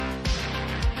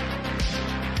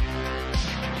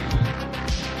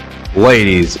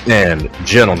Ladies and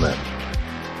gentlemen,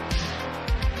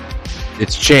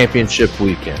 it's championship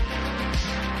weekend,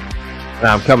 and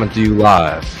I'm coming to you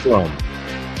live from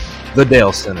the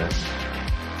Dalescenter.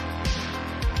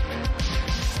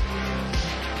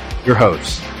 Your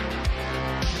host,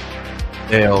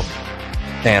 Dale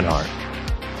Tanhart.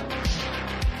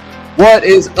 What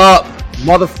is up,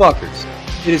 motherfuckers?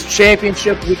 It is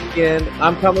championship weekend.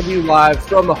 I'm coming to you live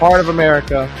from the heart of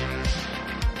America.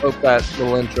 Hope that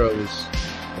little intro was,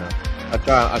 I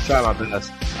try my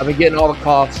best. I've been getting all the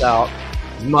coughs out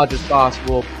as much as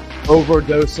possible,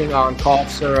 overdosing on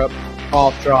cough syrup,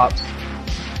 cough drops,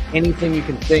 anything you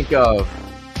can think of,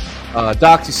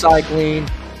 doxycycline,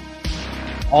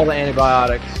 all the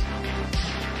antibiotics.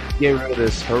 Get rid of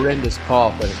this horrendous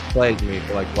cough that has plagued me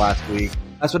for like last week.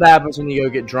 That's what happens when you go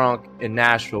get drunk in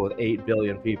Nashville with 8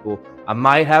 billion people. I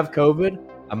might have COVID.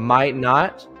 I might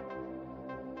not.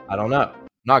 I don't know.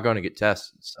 I'm not going to get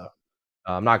tested, so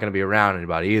I'm not going to be around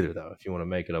anybody either, though, if you want to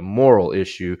make it a moral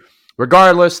issue.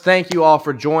 Regardless, thank you all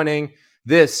for joining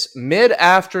this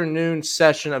mid-afternoon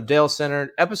session of Dalescenter,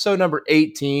 episode number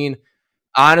 18.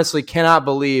 I honestly cannot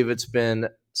believe it's been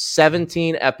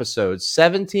 17 episodes,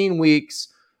 17 weeks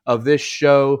of this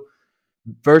show,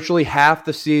 virtually half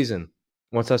the season.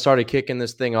 Once I started kicking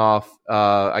this thing off,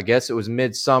 I guess it was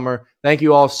midsummer. Thank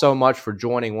you all so much for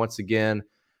joining once again.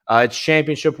 It's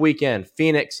championship weekend,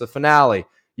 Phoenix, the finale.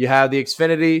 You have the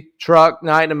Xfinity Truck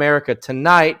Night in America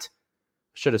tonight.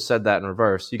 Should have said that in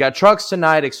reverse. You got Trucks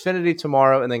tonight, Xfinity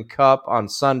tomorrow, and then Cup on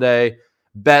Sunday.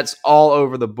 Bets all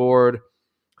over the board.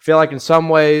 I feel like in some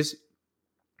ways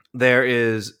there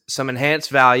is some enhanced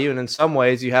value, and in some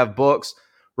ways you have books.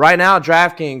 Right now,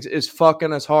 DraftKings is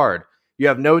fucking us hard. You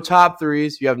have no top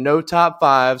threes. You have no top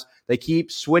fives. They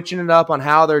keep switching it up on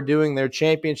how they're doing their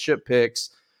championship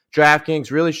picks.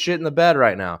 DraftKings really shit in the bed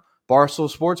right now. Barstool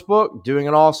Sportsbook doing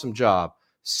an awesome job.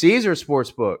 Caesar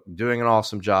Sportsbook doing an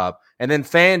awesome job. And then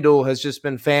FanDuel has just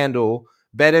been FanDuel.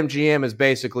 BetMGM is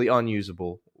basically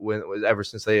unusable ever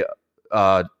since they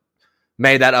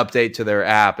made that update to their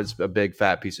app. It's a big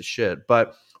fat piece of shit.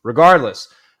 But regardless,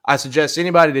 I suggest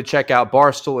anybody to check out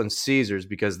Barstool and Caesars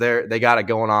because they got it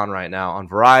going on right now on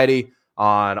variety,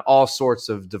 on all sorts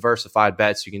of diversified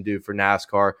bets you can do for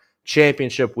NASCAR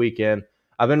championship weekend.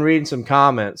 I've been reading some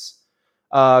comments.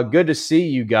 Good to see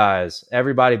you guys.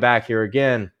 Everybody back here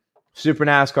again. Super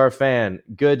NASCAR fan.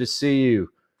 Good to see you.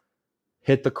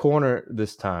 Hit the corner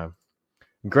this time.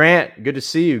 Grant, good to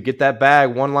see you. Get that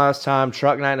bag one last time.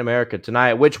 Truck Night in America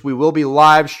tonight, which we will be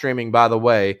live streaming, by the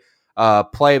way.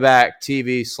 Playback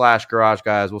TV / Garage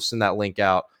Guys. We'll send that link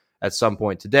out at some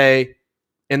point today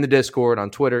in the Discord,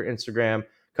 on Twitter, Instagram.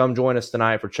 Come join us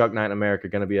tonight for Truck Night in America.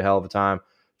 Going to be a hell of a time.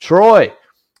 Troy,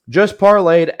 just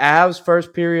parlayed Avs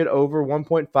first period over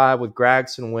 1.5 with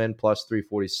Gragson win plus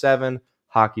 347.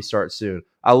 Hockey starts soon.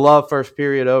 I love first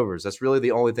period overs. That's really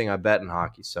the only thing I bet in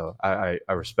hockey, so I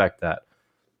respect that.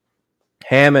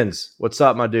 Hammonds, what's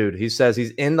up, my dude? He says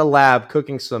he's in the lab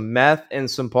cooking some meth and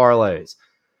some parlays.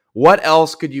 What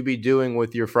else could you be doing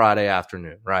with your Friday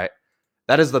afternoon, right?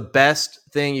 That is the best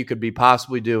thing you could be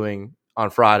possibly doing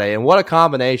on Friday. And what a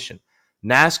combination.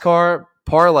 NASCAR,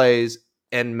 parlays,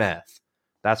 and meth.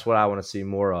 That's what I want to see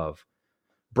more of.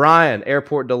 Brian,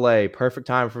 airport delay. Perfect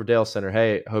time for Dalescenter.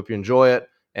 Hey, hope you enjoy it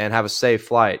and have a safe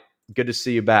flight. Good to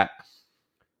see you back.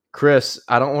 Chris,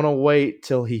 I don't want to wait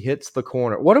till he hits the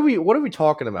corner. What are we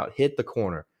talking about? Hit the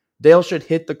corner. Dale should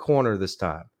hit the corner this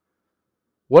time.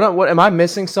 What am I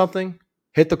missing something?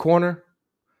 Hit the corner?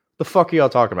 The fuck are y'all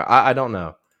talking about? I don't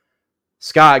know.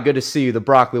 Scott, good to see you, the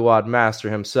Broccoli Wad master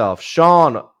himself.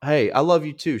 Sean, hey, I love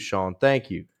you too, Sean.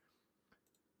 Thank you.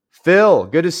 Phil,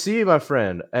 good to see you, my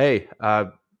friend. Hey,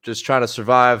 just trying to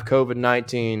survive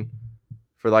COVID-19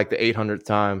 for like the 800th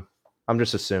time. I'm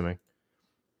just assuming.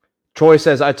 Troy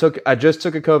says, I just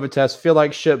took a COVID test. Feel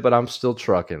like shit, but I'm still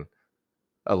trucking.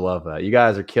 I love that. You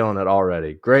guys are killing it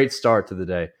already. Great start to the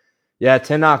day. Yeah,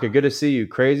 Tanaka, good to see you.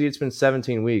 Crazy, it's been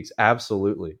 17 weeks.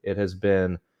 Absolutely. It has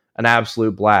been an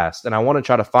absolute blast. And I want to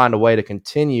try to find a way to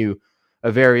continue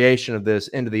a variation of this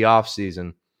into the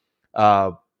offseason.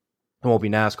 It won't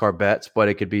be NASCAR bets, but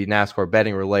it could be NASCAR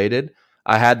betting related.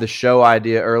 I had the show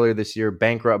idea earlier this year,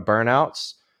 Bankrupt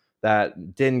Burnouts,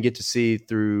 that didn't get to see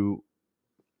through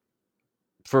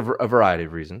for a variety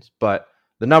of reasons. But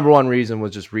the number one reason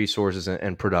was just resources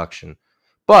and production.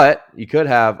 But you could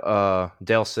have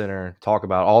Dalescenter talk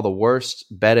about all the worst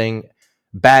betting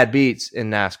bad beats in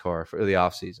NASCAR for the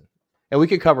offseason. And we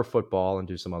could cover football and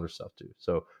do some other stuff too.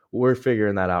 So we're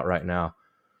figuring that out right now.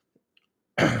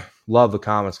 Love the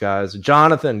comments, guys.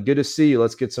 Jonathan, good to see you.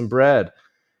 Let's get some bread.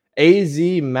 AZ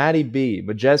Matty B.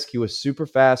 Majeski was super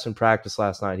fast in practice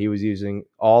last night. He was using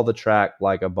all the track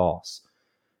like a boss.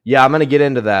 Yeah, I'm going to get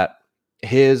into that.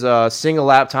 His single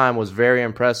lap time was very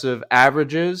impressive.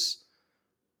 Averages,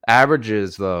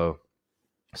 though,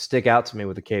 stick out to me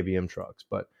with the KBM trucks.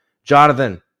 But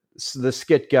Jonathan, the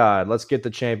skit god, let's get the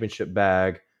championship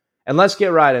bag. And let's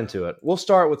get right into it. We'll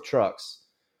start with trucks.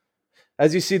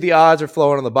 As you see, the odds are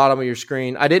flowing on the bottom of your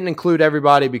screen. I didn't include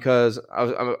everybody because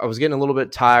I was getting a little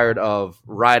bit tired of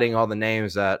writing all the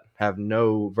names that have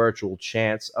no virtual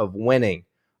chance of winning.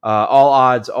 All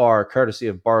odds are courtesy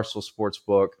of Barstool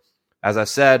Sportsbook. As I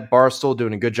said, Barstool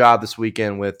doing a good job this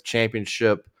weekend with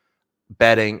championship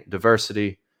betting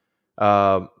diversity.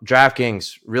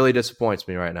 DraftKings really disappoints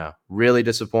me right now. Really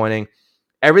disappointing.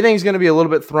 Everything's going to be a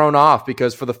little bit thrown off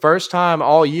because for the first time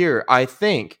all year, I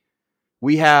think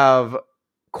we have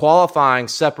qualifying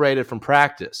separated from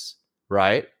practice,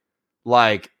 right?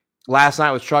 Like last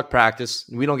night was truck practice.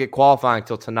 We don't get qualifying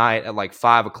until tonight at like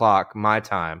 5 o'clock my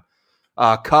time.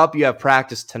 Cup, you have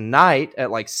practice tonight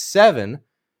at like 7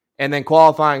 and then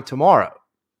qualifying tomorrow.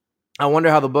 I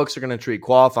wonder how the books are going to treat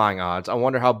qualifying odds. I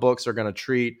wonder how books are going to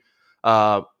treat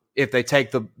if they take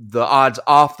the odds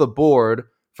off the board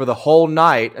for the whole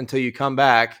night until you come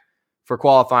back for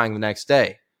qualifying the next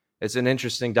day. It's an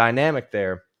interesting dynamic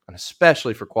there, and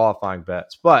especially for qualifying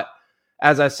bets. But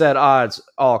as I said, odds,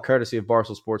 all courtesy of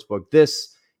Barstool Sportsbook.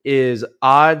 This is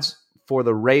odds for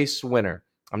the race winner.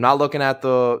 I'm not looking at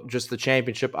just the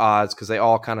championship odds because they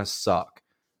all kind of suck.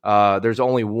 There's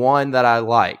only one that I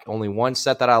like, only one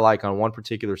set that I like on one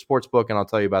particular sportsbook, and I'll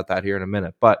tell you about that here in a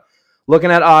minute. But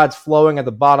looking at odds flowing at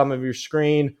the bottom of your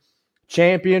screen,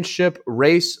 championship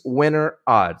race winner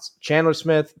odds. Chandler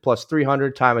Smith plus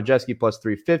 300, Ty Majeski plus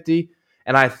 350.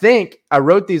 And I think I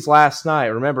wrote these last night.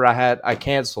 Remember, I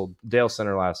canceled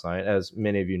Dalescenter last night, as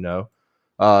many of you know,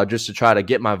 just to try to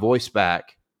get my voice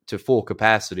back to full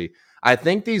capacity. I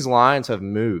think these lines have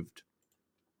moved.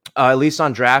 At least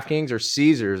on DraftKings or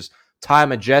Caesars, Ty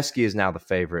Majeski is now the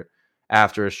favorite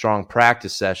after a strong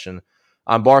practice session.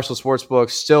 On Barstool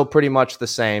Sportsbook, still pretty much the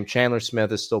same. Chandler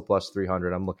Smith is still plus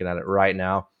 300. I'm looking at it right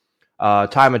now. Ty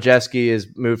Majeski is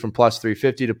moved from plus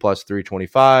 350 to plus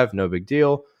 325. No big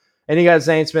deal. And you got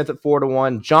Zane Smith at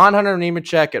 4-1. John Hunter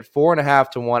Nemechek at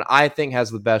 4.5-1. I think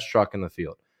has the best truck in the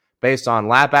field based on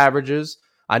lap averages.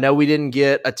 I know we didn't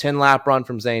get a 10-lap run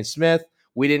from Zane Smith.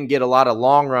 We didn't get a lot of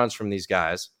long runs from these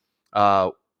guys.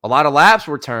 A lot of laps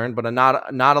were turned, but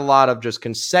not a lot of just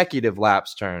consecutive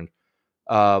laps turned.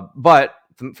 But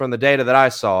from the data that I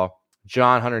saw,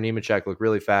 John Hunter Nemechek looked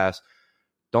really fast.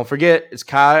 Don't forget, it's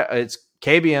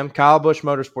KBM, Kyle Busch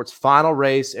Motorsports' final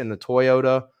race in the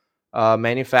Toyota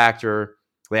manufacturer.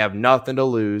 They have nothing to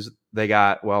lose. They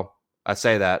got, well, I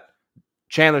say that.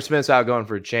 Chandler Smith's out going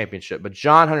for a championship, but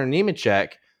John Hunter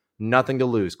Nemechek, nothing to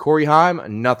lose. Corey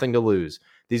Heim, nothing to lose.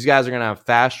 These guys are going to have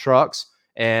fast trucks,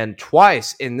 and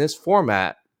twice in this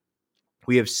format,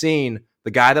 we have seen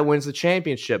the guy that wins the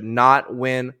championship not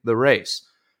win the race.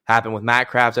 Happened with Matt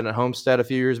Crafton at Homestead a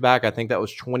few years back. I think that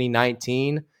was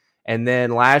 2019. And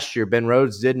then last year, Ben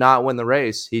Rhodes did not win the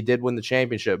race. He did win the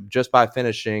championship just by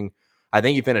finishing, I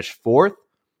think he finished fourth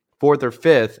or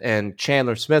fifth, and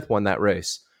Chandler Smith won that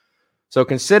race. So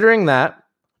considering that,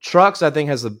 Trucks, I think,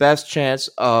 has the best chance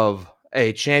of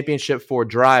a championship for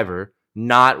driver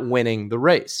not winning the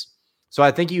race. So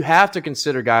I think you have to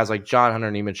consider guys like John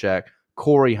Hunter Nemechek,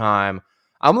 Corey Heim.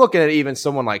 I'm looking at even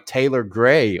someone like Taylor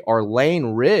Gray or Lane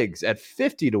Riggs at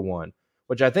 50-1,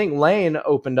 which I think Lane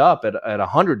opened up at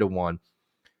 100-1.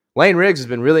 Lane Riggs has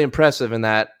been really impressive in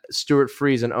that Stuart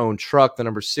Friesen-owned truck. The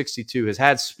number 62 has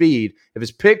had speed. If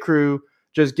his pit crew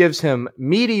just gives him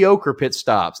mediocre pit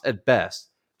stops at best,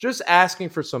 just asking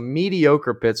for some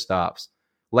mediocre pit stops,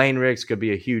 Lane Riggs could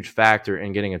be a huge factor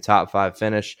in getting a top 5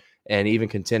 finish and even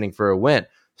contending for a win.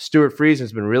 Stuart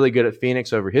Friesen's been really good at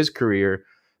Phoenix over his career.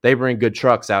 They bring good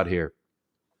trucks out here.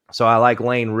 So I like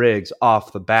Lane Riggs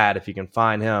off the bat if you can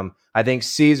find him. I think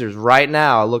Caesars right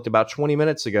now, I looked about 20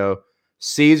 minutes ago,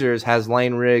 Caesars has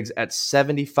Lane Riggs at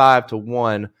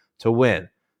 75-1 to win.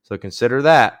 So consider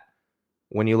that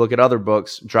when you look at other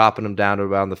books, dropping them down to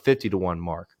around the 50-1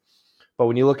 mark. But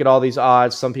when you look at all these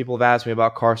odds, some people have asked me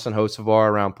about Carson Hocevar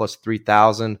around plus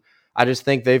 3,000. I just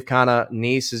think they've kind of,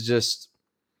 Nice is just,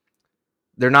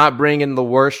 they're not bringing the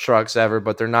worst trucks ever,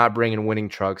 but they're not bringing winning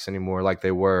trucks anymore like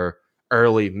they were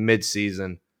early,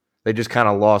 mid-season. They just kind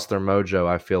of lost their mojo,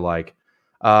 I feel like.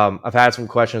 I've had some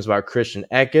questions about Christian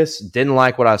Eckes. Didn't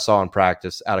like what I saw in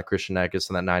practice out of Christian Eckes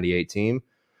in that 98 team.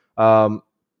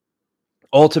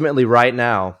 Ultimately, right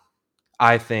now,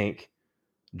 I think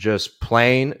just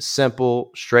plain,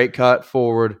 simple, straight cut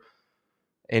forward,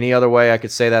 Any other way I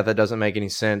could say that doesn't make any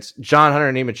sense. John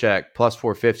Hunter Nemechek plus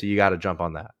 450, you got to jump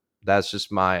on that. That's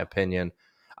just my opinion.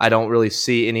 I don't really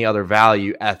see any other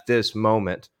value at this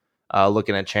moment.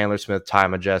 Looking at Chandler Smith, Ty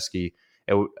Majeski,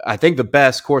 I think the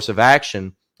best course of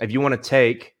action, if you want to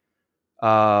take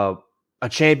a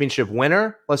championship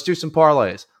winner, let's do some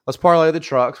parlays. Let's parlay the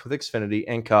trucks with Xfinity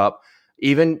and Cup,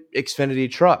 even Xfinity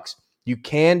trucks. You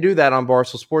can do that on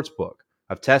Barstool Sportsbook.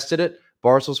 I've tested it.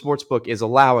 Barstool Sportsbook is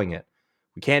allowing it.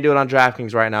 We can't do it on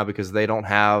DraftKings right now because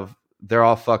they're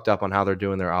all fucked up on how they're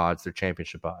doing their odds, their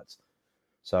championship odds.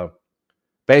 So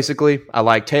basically, I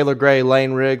like Taylor Gray,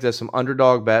 Lane Riggs as some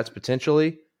underdog bets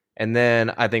potentially. And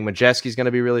then I think Majeski's going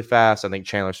to be really fast. I think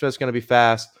Chandler Smith's going to be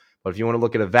fast. But if you want to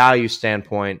look at a value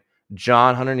standpoint,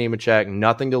 John Hunter Nemechek,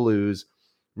 nothing to lose.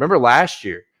 Remember last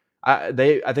year, I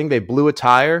think they blew a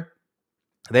tire.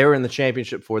 They were in the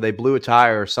championship they blew a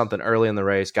tire or something early in the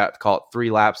race, got caught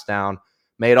 3 laps down,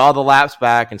 made all the laps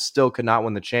back, and still could not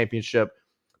win the championship.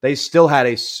 They still had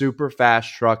a super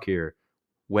fast truck here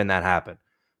when that happened.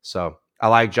 So I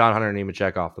like John Hunter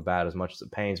Nemechek off the bat as much as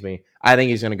it pains me. I think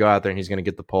he's going to go out there and he's going to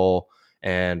get the pole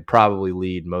and probably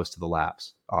lead most of the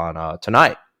laps on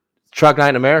tonight. Truck Night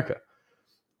in America.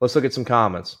 Let's look at some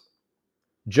comments.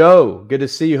 Joe, good to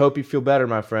see you. Hope you feel better,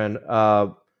 my friend.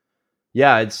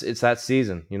 Yeah, it's that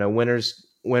season. You know, winter's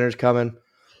coming.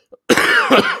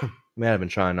 Man, I've been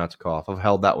trying not to cough. I've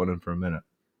held that one in for a minute.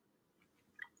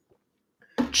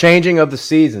 Changing of the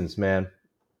seasons, man.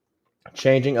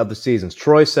 Changing of the seasons.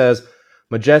 Troy says,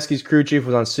 Majeski's crew chief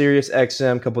was on Sirius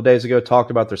XM a couple days ago,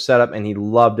 talked about their setup, and he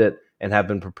loved it and have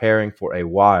been preparing for a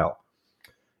while.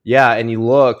 Yeah, and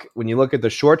when you look at the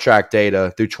short track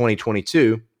data through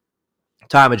 2022,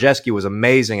 Ty Majeski was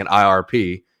amazing at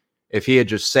IRP. If he had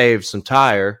just saved some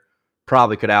tire,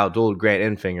 probably could have outdueled Grant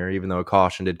Enfinger, even though a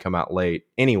caution did come out late.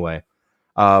 Anyway,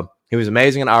 he was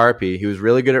amazing at IRP. He was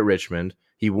really good at Richmond.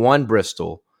 He won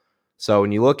Bristol. So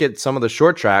when you look at some of the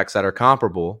short tracks that are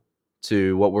comparable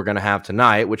to what we're going to have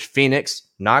tonight, which Phoenix,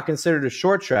 not considered a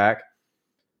short track,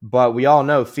 but we all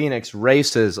know Phoenix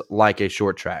races like a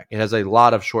short track. It has a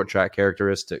lot of short track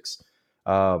characteristics.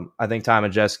 I think Ty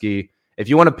Majeski, if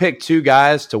you want to pick 2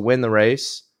 guys to win the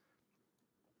race,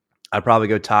 I'd probably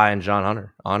go Ty and John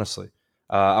Hunter, honestly.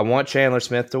 I want Chandler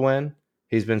Smith to win.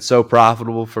 He's been so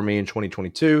profitable for me in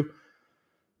 2022.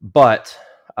 But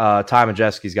Ty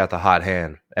Majeski's got the hot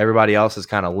hand. Everybody else has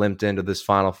kind of limped into this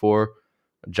Final Four.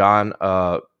 Ty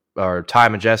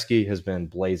Majeski has been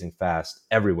blazing fast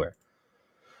everywhere.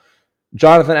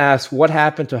 Jonathan asks, what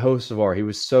happened to Hocevar? He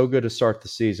was so good to start the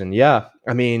season. Yeah,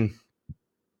 I mean,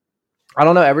 I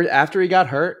don't know. After he got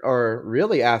hurt, or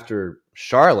really after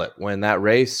Charlotte, when that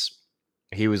race,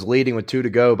 he was leading with 2 to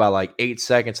go by like 8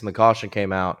 seconds and the caution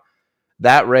came out.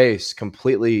 That race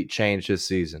completely changed his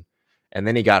season. And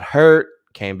then he got hurt,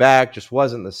 came back, just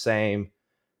wasn't the same.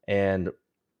 And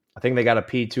I think they got a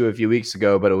P2 a few weeks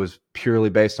ago, but it was purely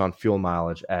based on fuel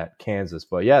mileage at Kansas.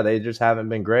 But yeah, they just haven't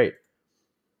been great.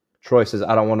 Troy says,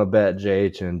 I don't want to bet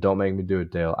JH and don't make me do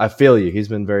it, Dale. I feel you. He's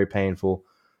been very painful.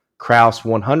 Kraus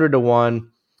 100 to 1.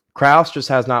 Kraus just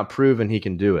has not proven he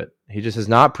can do it. He just has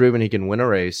not proven he can win a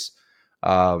race.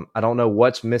 I don't know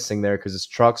what's missing there because his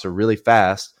trucks are really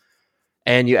fast.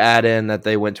 And you add in that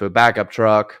they went to a backup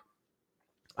truck.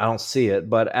 I don't see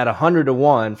it. But at 100 to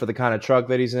 1 for the kind of truck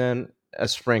that he's in, a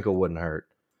sprinkle wouldn't hurt.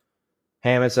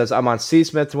 Hammond says, I'm on C.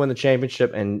 Smith to win the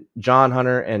championship and John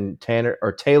Hunter and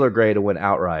Taylor Gray to win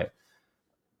outright.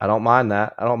 I don't mind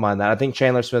that. I think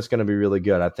Chandler Smith's going to be really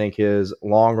good. I think his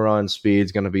long run speed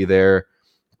is going to be there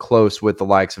close with the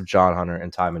likes of John Hunter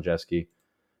and Ty Majeski.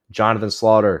 Jonathan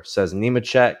Slaughter says,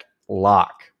 Nemechek,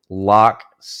 lock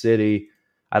city.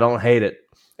 I don't hate it.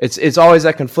 It's always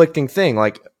that conflicting thing.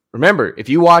 Like, remember, if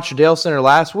you watched Dalescenter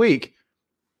last week,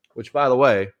 which, by the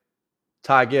way,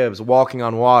 Ty Gibbs, walking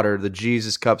on water, the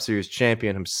Jesus Cup Series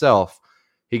champion himself,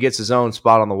 he gets his own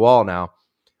spot on the wall now.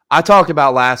 I talked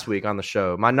about last week on the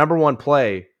show, my number one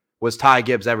play was Ty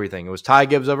Gibbs everything. It was Ty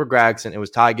Gibbs over Gragson. It was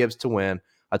Ty Gibbs to win.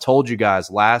 I told you guys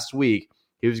last week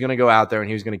he was going to go out there and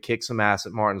he was going to kick some ass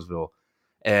at Martinsville.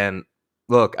 And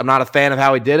look, I'm not a fan of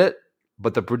how he did it,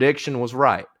 but the prediction was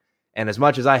right. And as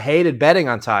much as I hated betting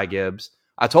on Ty Gibbs,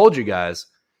 I told you guys,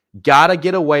 got to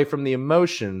get away from the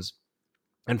emotions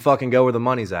and fucking go where the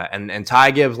money's at. And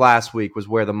Ty Gibbs last week was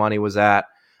where the money was at.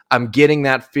 I'm getting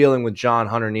that feeling with John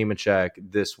Hunter Nemechek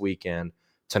this weekend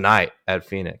tonight at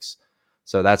Phoenix.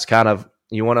 So that's kind of,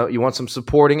 you want some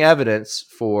supporting evidence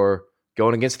for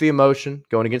going against the emotion,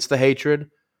 going against the hatred,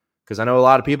 because I know a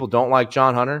lot of people don't like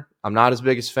John Hunter. I'm not his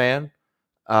biggest fan.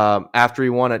 After he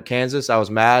won at Kansas, I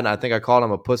was mad, and I think I called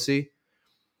him a pussy.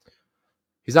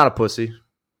 He's not a pussy,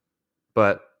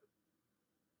 but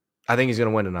I think he's going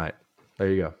to win tonight. There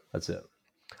you go. That's it.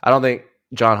 I don't think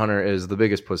John Hunter is the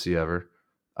biggest pussy ever.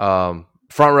 Front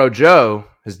Row Joe,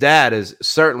 his dad, is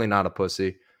certainly not a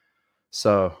pussy.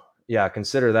 So, yeah,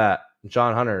 consider that.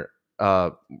 John Hunter,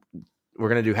 we're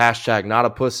going to do hashtag not a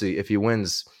pussy if he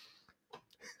wins.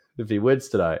 If he wins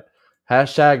tonight.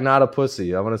 Hashtag not a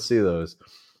pussy. I want to see those.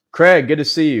 Craig, good to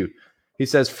see you. He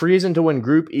says, Friesen to win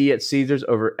Group E at Caesars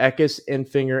over Eckes,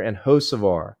 Infinger, and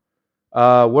Hocevar.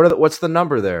 What's the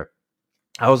number there?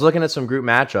 I was looking at some group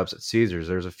matchups at Caesars.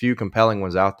 There's a few compelling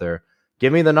ones out there.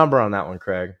 Give me the number on that one,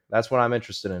 Craig. That's what I'm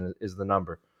interested in, is the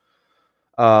number.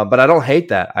 But I don't hate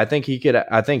that. I think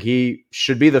he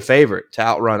should be the favorite to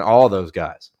outrun all those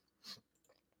guys.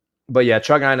 But yeah,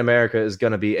 Truck 9 America is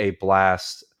going to be a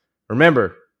blast.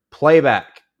 Remember,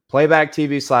 playback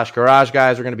TV / Garage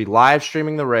Guys. We're going to be live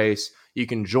streaming the race. You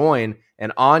can join,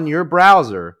 and on your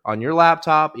browser, on your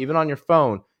laptop, even on your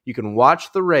phone, you can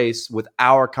watch the race with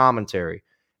our commentary.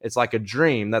 It's like a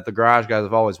dream that the Garage Guys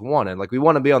have always wanted. Like, we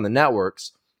want to be on the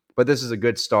networks, but this is a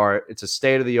good start. It's a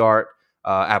state-of-the-art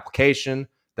application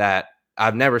that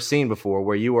I've never seen before,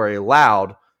 where you are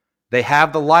allowed. They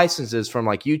have the licenses from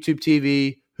like YouTube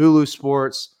TV, Hulu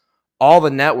Sports, all the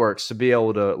networks to be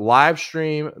able to live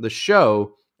stream the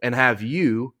show and have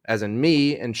you, as in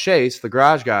me and Chase, the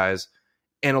Garage Guys,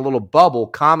 in a little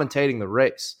bubble commentating the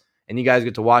race. And you guys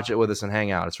get to watch it with us and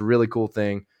hang out. It's a really cool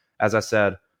thing. As I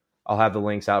said, I'll have the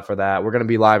links out for that. We're going to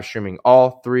be live streaming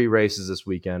all 3 races this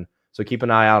weekend. So keep an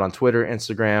eye out on Twitter,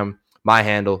 Instagram, my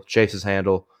handle, Chase's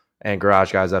handle, and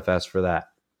Garage Guys FS for that.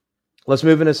 Let's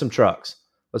move into some trucks.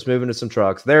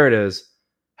 There it is.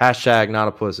 Hashtag not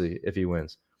a pussy if he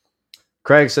wins.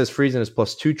 Craig says Friesen is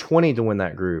plus 220 to win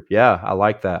that group. Yeah, I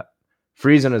like that.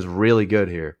 Friesen is really good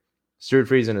here. Stuart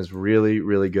Friesen is really,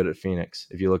 really good at Phoenix,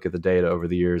 if you look at the data over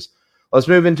the years. Let's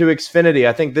move into Xfinity.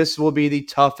 I think this will be the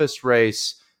toughest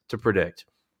race to predict.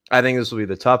 I think this will be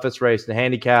the toughest race to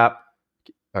handicap,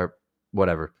 or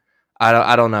whatever.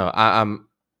 I don't know. I'm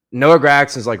Noah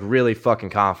Gragson's like really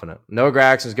fucking confident. Noah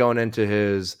Gragson's going into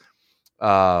his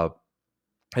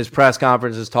press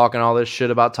conferences talking all this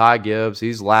shit about Ty Gibbs.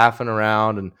 He's laughing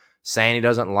around and saying he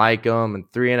doesn't like him, and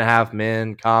 3.5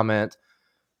 men comment.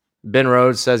 Ben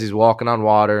Rhodes says he's walking on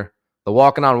water. The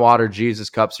walking on water Jesus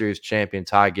Cup Series champion,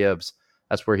 Ty Gibbs,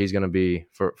 that's where he's going to be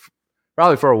for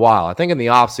probably for a while. I think in the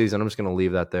offseason, I'm just going to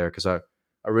leave that there because I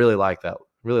really like that.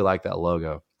 Really like that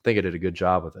logo. I think I did a good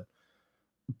job with it.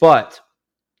 But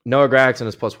Noah Gragson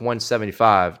is plus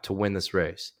 175 to win this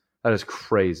race. That is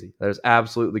crazy. That is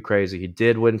absolutely crazy. He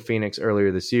did win Phoenix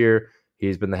earlier this year.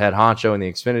 He's been the head honcho in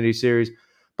the Xfinity Series.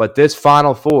 But this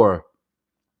Final Four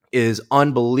is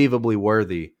unbelievably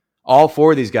worthy. All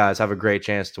 4 of these guys have a great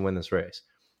chance to win this race.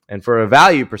 And for a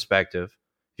value perspective,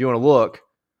 if you want to look,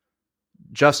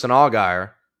 Justin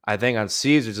Allgaier, I think on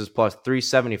Caesars is plus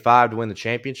 375 to win the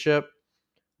championship.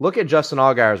 Look at Justin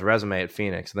Allgaier's resume at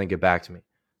Phoenix and then get back to me.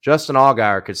 Justin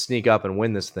Allgaier could sneak up and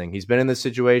win this thing. He's been in this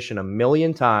situation a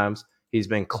million times. He's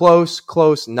been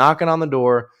close, knocking on the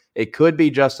door. It could be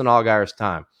Justin Allgaier's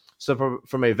time. So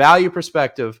from a value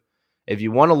perspective, if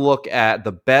you want to look at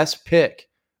the best pick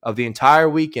of the entire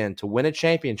weekend to win a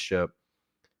championship,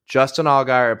 Justin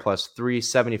Allgaier at plus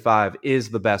 375 is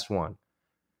the best one.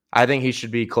 I think he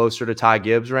should be closer to Ty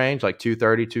Gibbs' range, like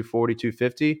 230, 240,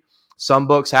 250. Some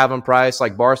books have him priced,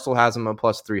 like Barstool has him at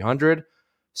plus 300.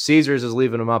 Caesars is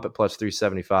leaving him up at plus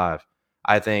 375.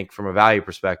 I think from a value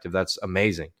perspective, that's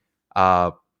amazing.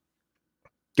 Going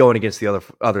against the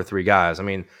other 3 guys. I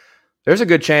mean, there's a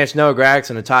good chance Noah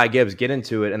Gragson and Ty Gibbs get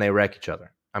into it and they wreck each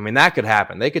other. I mean, that could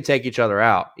happen. They could take each other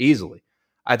out easily.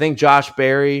 I think Josh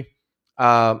Berry,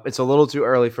 it's a little too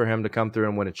early for him to come through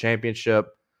and win a championship.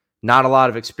 Not a lot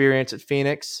of experience at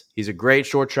Phoenix. He's a great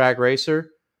short track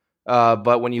racer.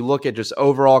 But when you look at just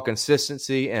overall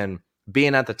consistency and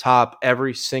being at the top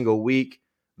every single week,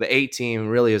 the 8 team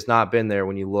really has not been there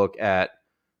when you look at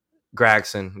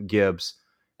Gragson, Gibbs,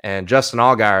 and Justin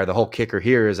Allgaier. The whole kicker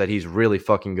here is that he's really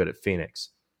fucking good at Phoenix.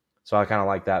 So I kind of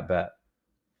like that bet.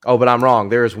 Oh, but I'm wrong.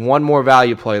 There is one more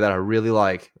value play that I really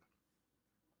like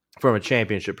from a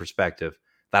championship perspective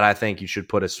that I think you should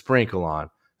put a sprinkle on.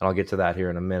 And I'll get to that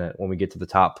here in a minute when we get to the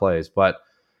top plays. But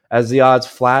as the odds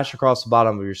flash across the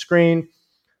bottom of your screen,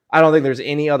 I don't think there's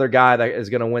any other guy that is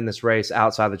going to win this race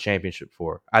outside the championship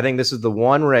four. I think this is the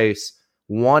one race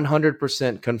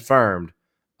 100% confirmed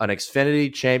an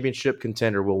Xfinity championship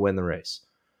contender will win the race.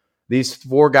 These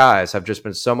 4 guys have just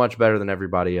been so much better than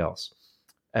everybody else.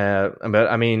 But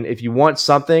I mean, if you want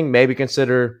something, maybe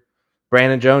consider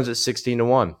Brandon Jones at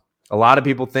 16-1. A lot of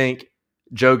people think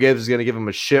Joe Gibbs is going to give him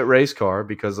a shit race car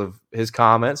because of his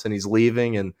comments and he's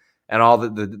leaving and and all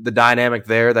the dynamic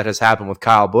there that has happened with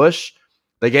Kyle Busch.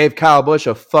 They gave Kyle Busch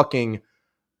a fucking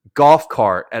golf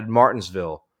cart at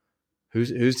Martinsville.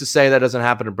 Who's to say that doesn't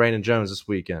happen to Brandon Jones this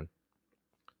weekend?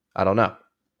 I don't know.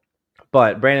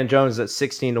 But Brandon Jones is at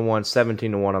 16-1,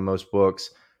 17-1 on most books.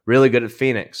 Really good at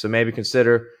Phoenix. So maybe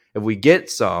consider if we get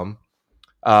some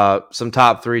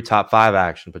top 3, top 5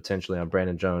 action potentially on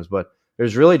Brandon Jones. But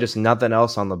there's really just nothing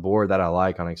else on the board that I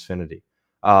like on Xfinity.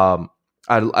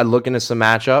 I look into some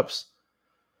matchups.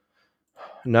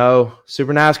 No.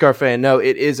 Super NASCAR fan. No,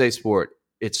 it is a sport.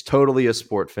 It's totally a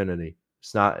Sportfinity.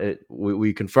 It's not.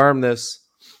 We confirmed this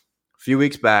a few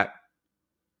weeks back.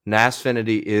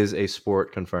 NASFinity is a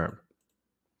sport confirmed.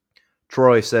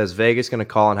 Troy says Vegas going to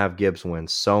call and have Gibbs win.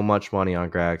 So much money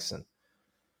on Gragson.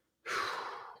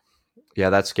 Yeah,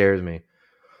 that scares me.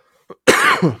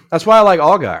 That's why I like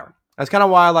Allgaier. That's kind of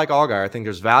why I like Allgaier. I think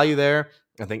there's value there.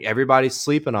 I think everybody's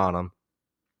sleeping on him.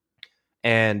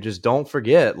 And just don't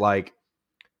forget, like,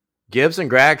 Gibbs and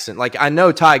Gragson. Like, I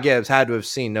know Ty Gibbs had to have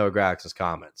seen Noah Gragson's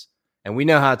comments. And we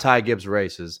know how Ty Gibbs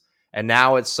races. And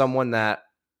now it's someone that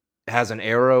has an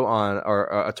arrow on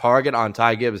or a target on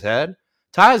Ty Gibbs' head.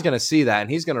 Ty is going to see that, and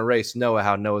he's going to race Noah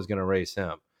how Noah's going to race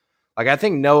him. Like, I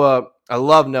think Noah, I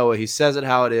love Noah. He says it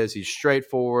how it is. He's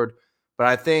straightforward. But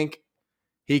I think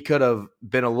he could have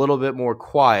been a little bit more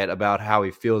quiet about how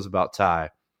he feels about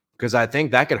Ty, because I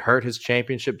think that could hurt his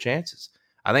championship chances.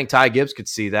 I think Ty Gibbs could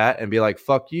see that and be like,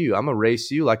 fuck you. I'm going to race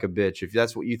you like a bitch if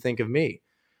that's what you think of me,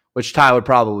 which Ty would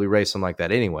probably race him like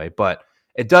that anyway. But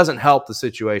it doesn't help the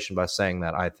situation by saying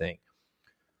that, I think.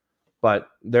 But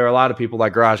there are a lot of people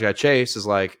like Garage Guy Chase is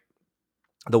like,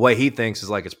 the way he thinks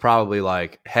is like it's probably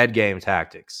like head game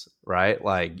tactics, right?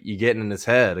 Like you getting in his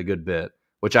head a good bit,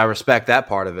 which I respect that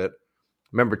part of it.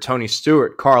 Remember Tony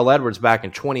Stewart, Carl Edwards back in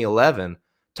 2011.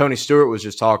 Tony Stewart was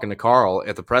just talking to Carl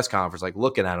at the press conference, like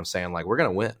looking at him saying like, we're going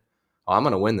to win. Oh, I'm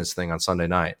going to win this thing on Sunday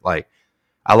night. Like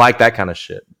I like that kind of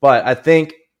shit. But I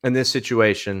think in this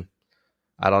situation,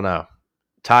 I don't know.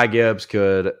 Ty Gibbs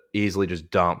could easily just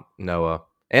dump Noah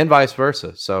and vice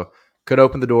versa. So could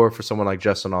open the door for someone like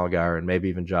Justin Allgaier and maybe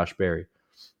even Josh Berry.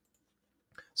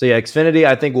 So yeah, Xfinity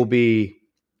I think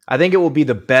it will be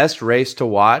the best race to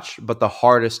watch, but the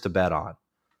hardest to bet on.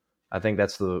 I think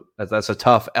that's a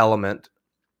tough element,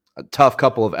 a tough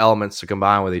couple of elements to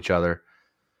combine with each other.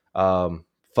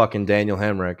 Fucking Daniel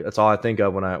Hemrick. That's all I think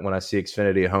of when I see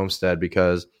Xfinity at Homestead,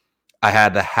 because I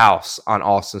had the house on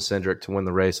Austin Cindric to win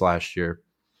the race last year.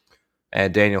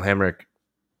 And Daniel Hemrick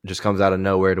just comes out of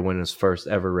nowhere to win his first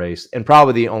ever race, and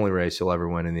probably the only race he'll ever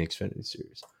win in the Xfinity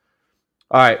Series.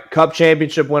 All right, Cup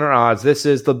Championship winner odds. This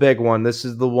is the big one. This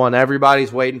is the one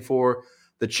everybody's waiting for.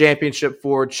 The championship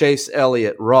for Chase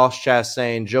Elliott, Ross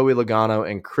Chastain, Joey Logano,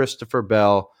 and Christopher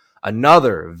Bell.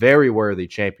 Another very worthy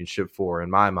championship for,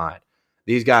 in my mind.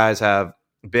 These guys have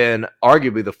been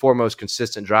arguably the 4 most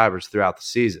consistent drivers throughout the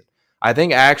season. I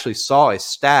think I actually saw a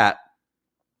stat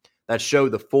that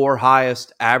showed the 4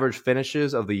 highest average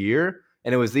finishes of the year,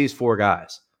 and it was these 4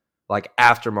 guys, like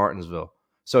after Martinsville.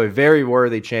 So a very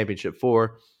worthy championship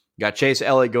for. Got Chase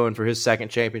Elliott going for his second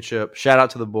championship. Shout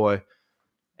out to the boy.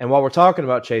 And while we're talking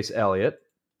about Chase Elliott,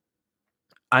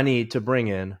 I need to bring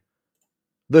in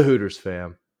the Hooters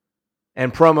fam.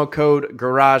 And promo code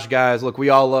Garage Guys. Look, we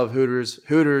all love Hooters.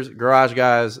 Hooters, Garage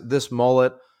Guys, this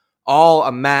mullet, all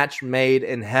a match made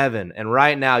in heaven. And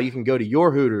right now you can go to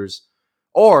your Hooters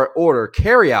or order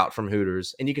carry out from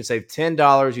Hooters, and you can save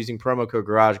 $10 using promo code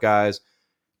Garage Guys.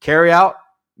 Carry out,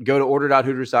 go to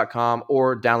order.hooters.com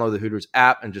or download the Hooters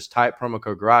app and just type promo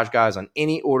code Garage Guys on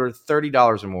any order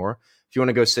 $30 or more. If you want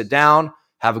to go sit down,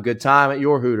 have a good time at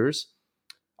your Hooters,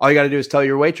 all you got to do is tell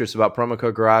your waitress about promo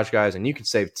code Garage Guys, and you can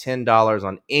save $10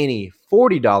 on any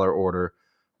 $40 order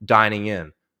dining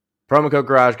in. Promo code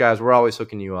Garage Guys, we're always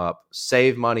hooking you up.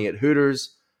 Save money at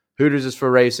Hooters. Hooters is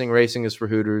for racing. Racing is for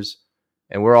Hooters.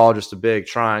 And we're all just a big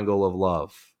triangle of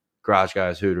love. Garage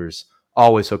Guys, Hooters,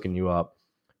 always hooking you up.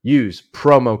 Use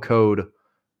promo code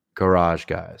Garage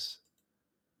Guys.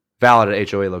 Valid at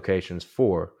HOA locations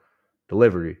for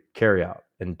delivery, carry-out,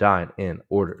 and dine-in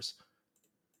orders.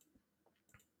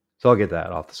 So I'll get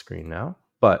that off the screen now.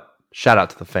 But shout out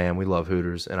to the fam. We love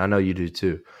Hooters, and I know you do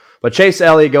too. But Chase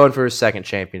Elliott going for his second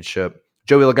championship.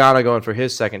 Joey Logano going for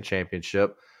his second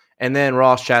championship. And then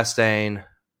Ross Chastain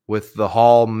with the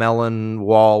Hall, Melon,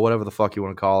 Wall, whatever the fuck you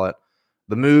want to call it.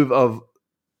 The move of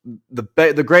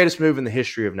the greatest move in the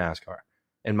history of NASCAR,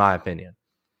 in my opinion.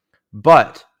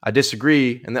 But I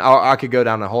disagree, and I could go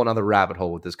down a whole other rabbit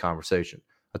hole with this conversation.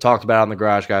 I talked about it on the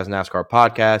Garage Guys NASCAR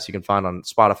podcast. You can find on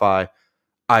Spotify,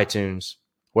 iTunes,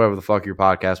 wherever the fuck your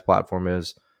podcast platform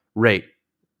is. Rate,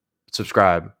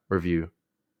 subscribe, review.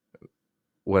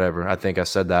 whatever. I think I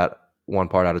said that one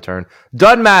part out of turn.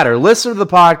 Doesn't matter. Listen to the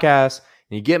podcast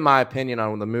and you get my opinion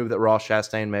on the move that Ross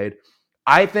Chastain made.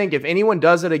 I think if anyone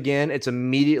does it again, it's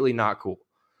immediately not cool.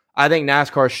 I think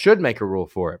NASCAR should make a rule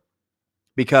for it,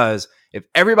 because if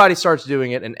everybody starts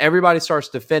doing it and everybody starts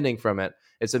defending from it,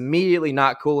 it's immediately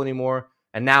not cool anymore.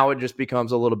 And now it just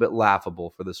becomes a little bit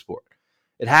laughable for the sport.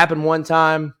 It happened one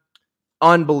time.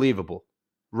 Unbelievable.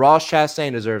 Ross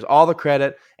Chastain deserves all the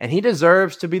credit, and he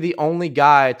deserves to be the only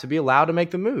guy to be allowed to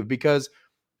make the move because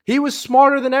he was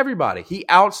smarter than everybody. He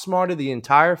outsmarted the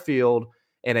entire field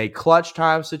in a clutch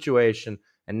time situation,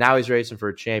 and now he's racing for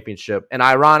a championship. And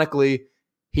ironically,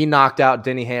 he knocked out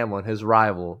Denny Hamlin, his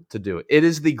rival, to do it. It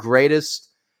is the greatest.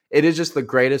 It is just the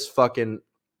greatest fucking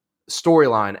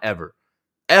storyline ever.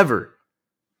 Ever.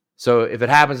 So if it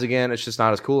happens again, it's just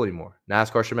not as cool anymore.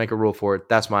 NASCAR should make a rule for it.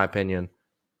 That's my opinion.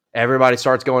 Everybody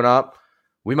starts going up.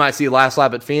 We might see last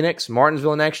lap at Phoenix,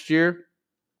 Martinsville next year.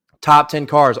 Top 10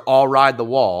 cars all ride the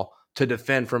wall to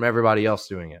defend from everybody else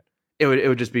doing it. It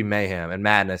would just be mayhem and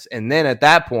madness. And then at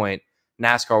that point,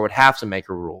 NASCAR would have to make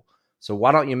a rule. So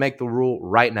why don't you make the rule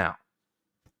right now?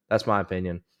 That's my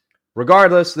opinion.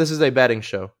 Regardless, this is a betting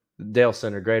show.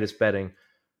 Dalescenter, greatest betting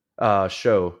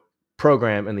show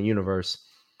program in the universe.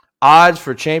 Odds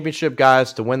for championship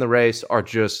guys to win the race are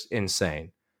just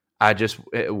insane.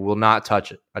 It will not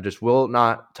touch it. I just will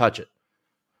not touch it.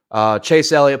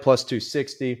 Chase Elliott plus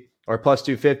 260 or plus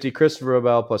 250. Christopher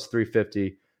Bell plus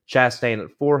 350. Chastain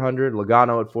at 400.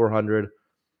 Logano at 400.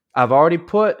 I've already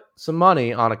put some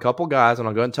money on a couple guys, and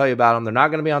I'm going to tell you about them. They're not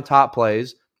going to be on top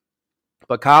plays,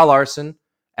 but Kyle Larson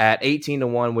at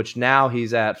 18-1, which now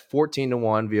he's at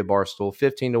 14-1 via Barstool,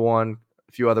 15-1,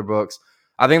 a few other books.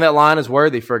 I think that line is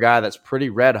worthy for a guy that's pretty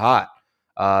red hot.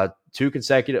 2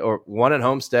 consecutive, or 1 at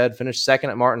Homestead, finished 2nd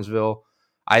at Martinsville.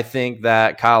 I think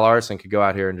that Kyle Larson could go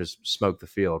out here and just smoke the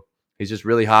field. He's just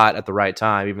really hot at the right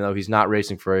time, even though he's not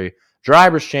racing for a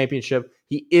driver's championship.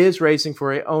 He is racing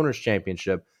for a owner's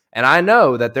championship. And I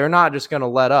know that they're not just going to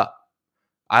let up.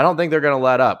 I don't think they're going to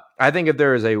let up. I think if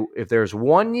there's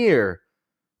 1 year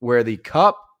where the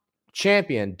Cup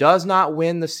champion does not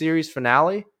win the series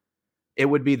finale, it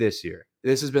would be this year.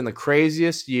 This has been the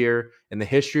craziest year in the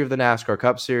history of the NASCAR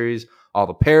Cup Series. All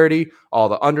the parity, all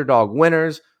the underdog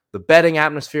winners, the betting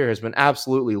atmosphere has been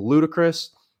absolutely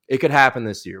ludicrous. It could happen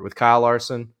this year with Kyle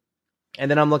Larson. And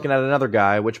then I'm looking at another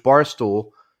guy, which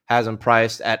Barstool has him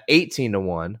priced at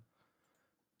 18-1.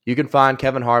 You can find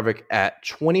Kevin Harvick at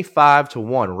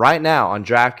 25-1 right now on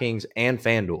DraftKings and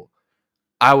FanDuel.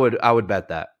 I would bet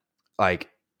that. Like,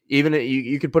 even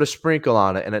you could put a sprinkle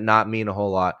on it and it not mean a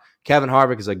whole lot. Kevin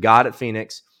Harvick is a god at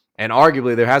Phoenix, and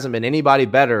arguably there hasn't been anybody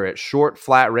better at short,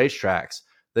 flat racetracks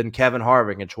than Kevin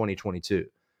Harvick in 2022,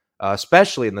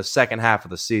 especially in the second half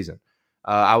of the season.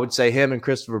 I would say him and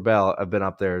Christopher Bell have been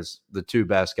up there as the 2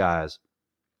 best guys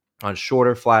on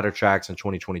shorter, flatter tracks in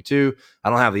 2022. I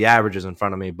don't have the averages in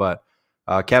front of me, but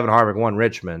Kevin Harvick won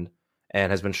Richmond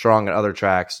and has been strong at other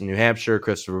tracks. New Hampshire,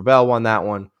 Christopher Bell won that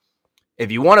one.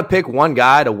 If you want to pick one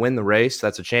guy to win the race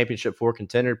that's a championship 4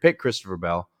 contender, pick Christopher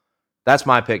Bell. That's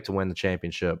my pick to win the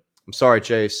championship. I'm sorry,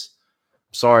 Chase.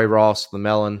 I'm sorry, Ross the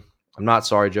Melon. I'm not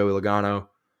sorry, Joey Logano.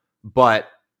 But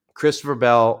Christopher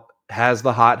Bell has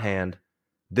the hot hand.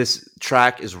 This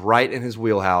track is right in his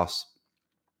wheelhouse.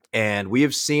 And we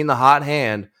have seen the hot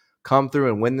hand come through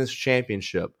and win this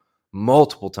championship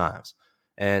multiple times.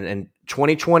 And in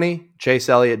 2020, Chase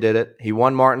Elliott did it. He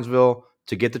won Martinsville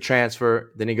to get the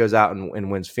transfer. Then he goes out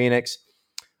and wins Phoenix.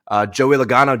 Joey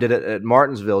Logano did it at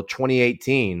Martinsville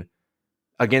 2018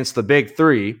 against the big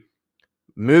 3,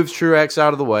 moves Truex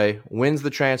out of the way, wins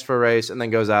the transfer race, and then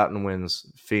goes out and wins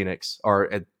Phoenix.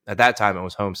 Or at that time, it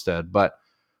was Homestead. But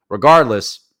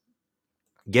regardless,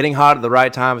 getting hot at the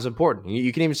right time is important.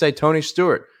 You can even say Tony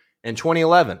Stewart in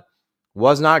 2011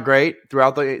 was not great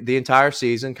throughout the entire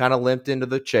season, kind of limped into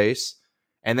the chase,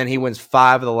 and then he wins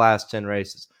 5 of the last 10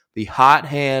 races. The hot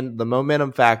hand, the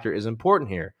momentum factor is important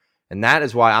here, and that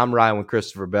is why I'm riding with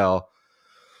Christopher Bell.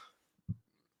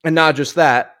 And not just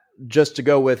that, just to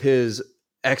go with his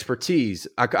expertise.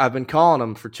 I've been calling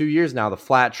him for 2 years now the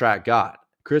flat track god.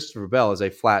 Christopher Bell is a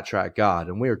flat track god,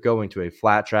 and we are going to a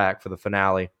flat track for the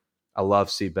finale. I love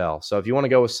C. Bell. So if you want to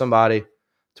go with somebody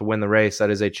to win the race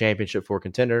that is a championship 4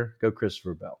 contender, go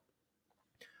Christopher Bell.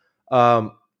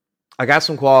 I got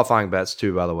some qualifying bets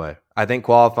too, by the way. I think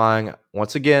qualifying,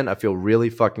 once again, I feel really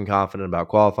fucking confident about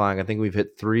qualifying. I think we've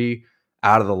hit 3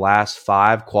 out of the last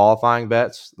 5 qualifying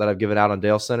bets that I've given out on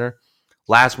Dalescenter.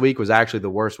 Last week was actually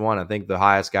the worst one. I think the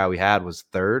highest guy we had was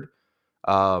 3rd,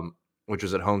 which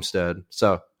was at Homestead.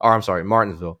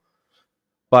 Martinsville.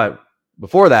 But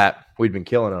before that, we'd been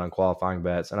killing it on qualifying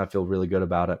bets, and I feel really good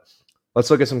about it. Let's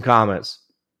look at some comments.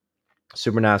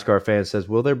 Super NASCAR fan says,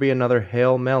 will there be another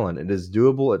Hail Melon? It is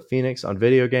doable at Phoenix on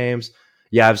video games.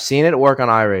 Yeah, I've seen it work on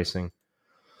iRacing.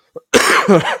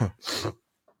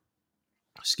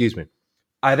 Excuse me.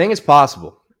 I think it's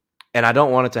possible, and I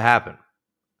don't want it to happen.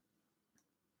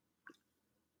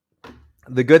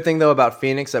 The good thing, though, about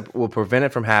Phoenix that will prevent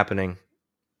it from happening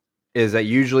is that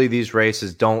usually these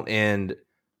races don't end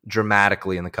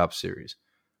dramatically in the Cup Series.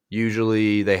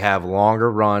 Usually they have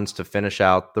longer runs to finish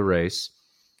out the race,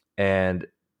 and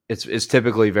it's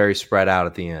typically very spread out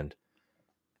at the end.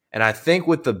 And I think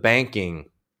with the banking,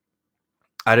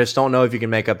 I just don't know if you can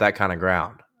make up that kind of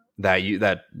ground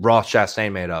that Ross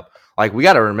Chastain made up. Like, we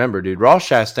got to remember, dude, Ross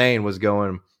Chastain was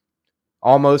going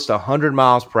almost 100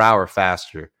 miles per hour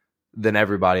faster than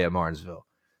everybody at Martinsville.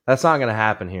 That's not going to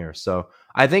happen here. So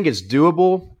I think it's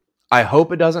doable. I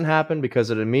hope it doesn't happen because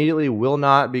it immediately will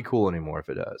not be cool anymore if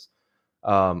it does.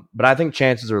 But I think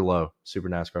chances are low, Super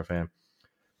NASCAR fan.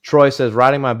 Troy says,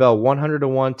 riding my Bell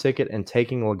 100-1 ticket and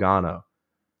taking Logano.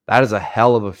 That is a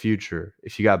hell of a future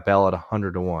if you got Bell at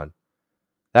 100-1.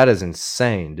 That is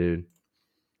insane, dude.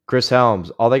 Chris Helms,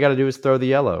 all they got to do is throw the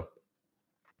yellow.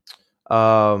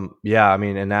 Yeah, I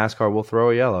mean, in NASCAR, we'll throw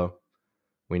a yellow.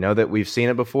 We know that we've seen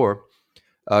it before.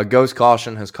 Ghost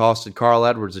Caution has costed Carl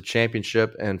Edwards a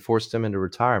championship and forced him into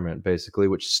retirement, basically,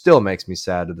 which still makes me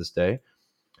sad to this day.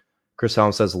 Chris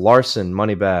Helms says, Larson,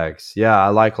 money bags. Yeah, I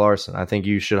like Larson. I think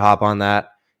you should hop on that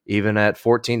even at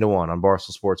 14-1 on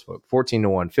Barstool Sportsbook.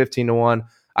 14-1, 15-1.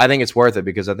 I think it's worth it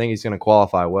because I think he's going to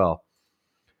qualify well.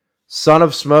 Son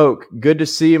of Smoke, good to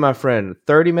see you, my friend.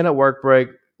 30-minute work break.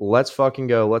 Let's fucking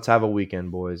go. Let's have a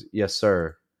weekend, boys. Yes,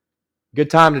 sir. Good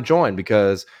time to join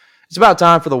because it's about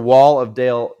time for the Wall of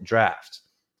Dale draft.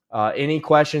 Any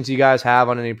questions you guys have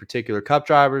on any particular Cup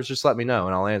drivers, just let me know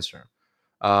and I'll answer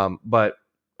them. But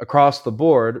across the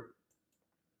board,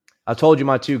 I told you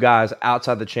my two guys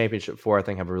outside the championship four I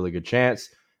think have a really good chance.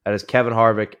 That is Kevin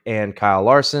Harvick and Kyle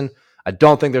Larson. I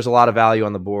don't think there's a lot of value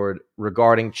on the board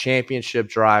regarding championship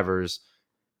drivers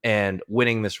and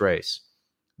winning this race.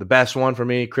 The best one for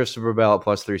me, Christopher Bell at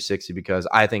plus 360 because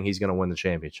I think he's going to win the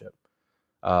championship.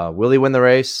 Will he win the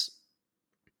race?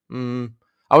 I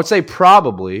would say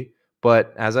probably,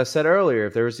 but as I said earlier,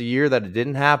 if there was a year that it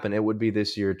didn't happen, it would be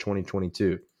this year,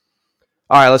 2022.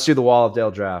 All right, let's do the Wall of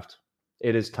Dale draft.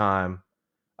 It is time.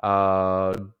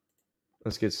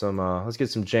 Let's get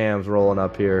some jams rolling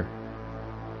up here.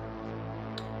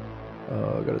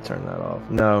 Oh, got to turn that off.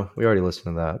 No, we already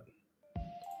listened to that.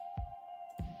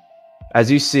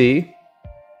 As you see,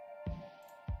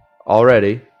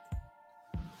 already,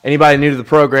 anybody new to the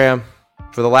program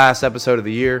for the last episode of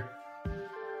the year,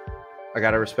 I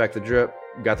got to respect the drip.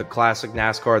 Got the classic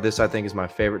NASCAR. This, I think, is my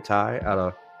favorite tie out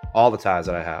of all the ties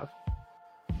that I have.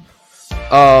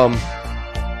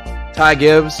 Ty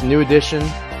Gibbs, new addition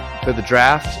to the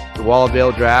draft, the Wall of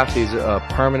Dale draft. He's a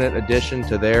permanent addition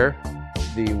to there.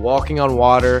 The Walking on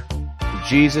Water, the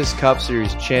Jesus Cup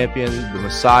Series champion, the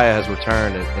Messiah has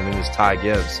returned, and it is Ty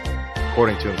Gibbs,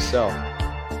 according to himself.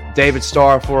 David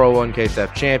Starr, 401k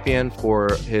theft champion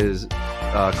for his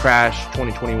Crash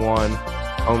 2021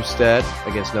 Homestead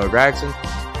against Noah Gragson.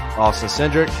 Austin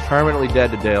Cindric, permanently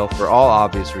dead to Dale for all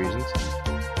obvious reasons.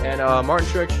 And Martin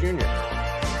Truex Jr.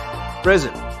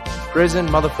 Prison,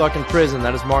 motherfucking prison.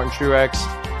 That is Martin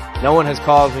Truex. No one has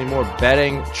caused me more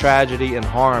betting, tragedy, and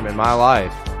harm in my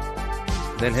life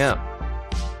than him.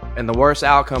 And the worst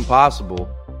outcome possible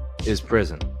is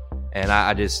prison. And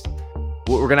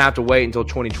we're going to have to wait until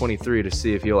 2023 to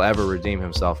see if he'll ever redeem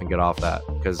himself and get off that.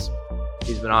 Because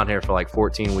he's been on here for like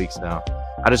 14 weeks now.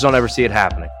 I just don't ever see it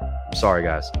happening. I'm sorry,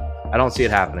 guys. I don't see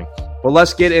it happening. But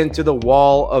let's get into the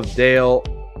Wall of Dale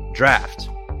draft.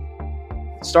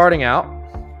 Starting out,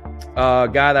 a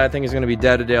guy that I think is going to be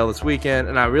dead to Dale this weekend,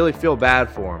 and I really feel bad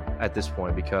for him at this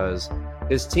point because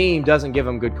his team doesn't give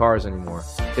him good cars anymore.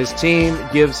 His team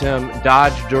gives him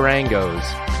Dodge Durangos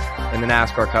in the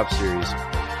NASCAR Cup Series,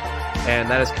 and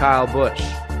that is Kyle Busch.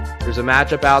 There's a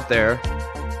matchup out there.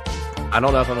 I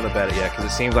don't know if I'm going to bet it yet because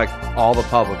it seems like all the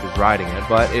public is riding it,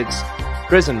 but it's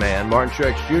Prison Man, Martin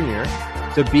Truex Jr.,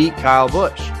 to beat Kyle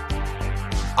Busch.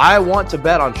 I want to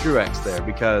bet on Truex there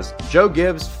because Joe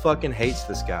Gibbs fucking hates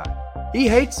this guy. He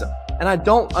hates him, and I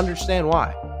don't understand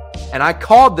why. And I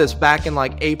called this back in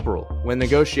like April when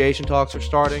negotiation talks are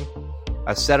starting.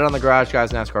 I said it on the Garage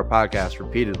Guys NASCAR podcast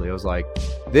repeatedly. I was like,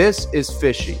 this is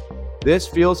fishy. This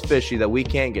feels fishy that we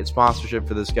can't get sponsorship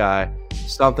for this guy.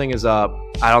 Something is up.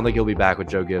 I don't think he'll be back with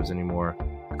Joe Gibbs anymore.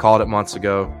 I called it months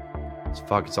ago.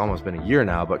 It's almost been a year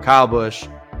now. But Kyle Busch,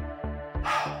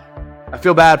 I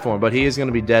feel bad for him, but he is going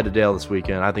to be dead to Dale this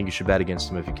weekend. I think you should bet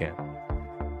against him if you can.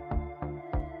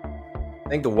 I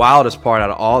think the wildest part out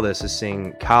of all this is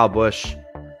seeing Kyle Busch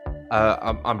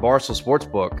on Barstool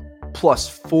Sportsbook plus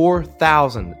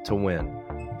 4,000 to win.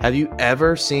 Have you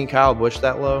ever seen Kyle Busch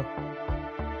that low?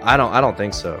 I don't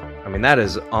think so. I mean, that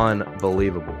is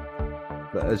unbelievable.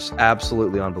 It's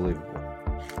absolutely unbelievable.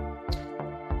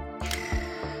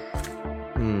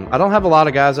 I don't have a lot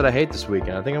of guys that I hate this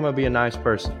weekend. I think I'm going to be a nice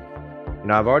person. You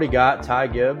know, I've already got Ty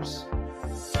Gibbs.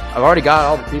 I've already got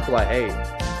all the people I hate.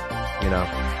 You know,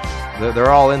 they're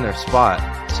all in their spot.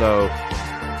 So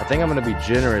I think I'm going to be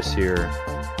generous here.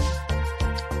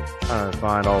 Trying to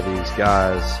find all these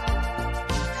guys.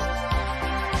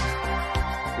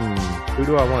 Who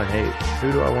do I want to hate?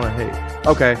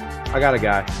 Okay, I got a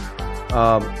guy.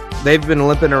 They've been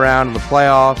limping around in the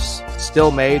playoffs.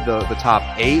 Still made the top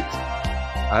 8.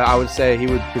 I would say he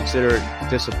would consider it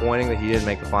disappointing that he didn't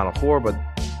make the Final Four, but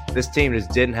this team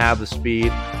just didn't have the speed.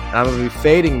 And I'm going to be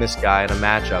fading this guy in a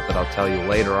matchup that I'll tell you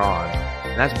later on.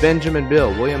 And that's Benjamin Bill,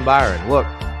 William Byron. Look,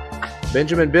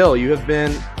 Benjamin Bill, you have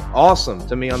been awesome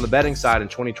to me on the betting side in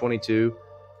 2022.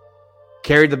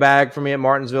 Carried the bag for me at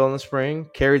Martinsville in the spring.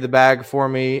 Carried the bag for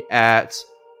me at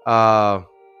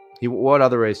what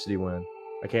other race did he win?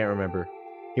 I can't remember.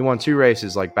 He won 2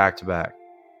 races like back to back.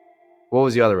 What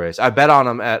was the other race? I bet on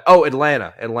him at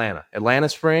Atlanta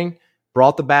spring.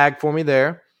 Brought the bag for me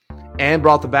there, and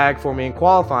brought the bag for me in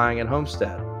qualifying at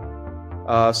Homestead.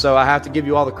 So I have to give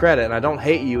you all the credit, and I don't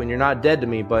hate you, and you're not dead to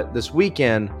me. But this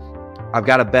weekend, I've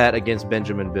got a bet against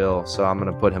Benjamin Bill, so I'm going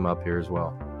to put him up here as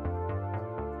well.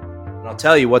 And I'll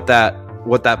tell you what that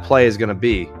play is going to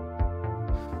be.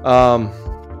 I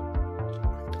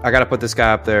got to put this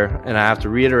guy up there, and I have to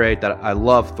reiterate that I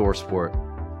love ThorSport.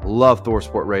 Love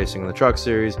ThorSport racing in the Truck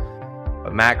Series,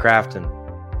 but Matt Crafton,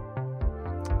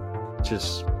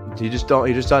 he just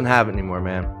doesn't have it anymore,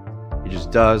 man. He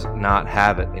just does not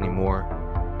have it anymore.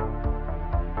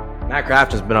 Matt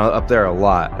Crafton's been up there a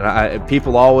lot, and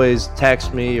people always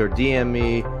text me or DM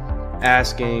me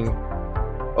asking,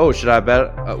 "Oh, should I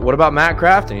bet? What about Matt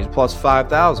Crafton? He's plus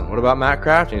 5,000. What about Matt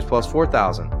Crafton? He's plus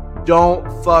 4,000." Don't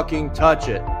fucking touch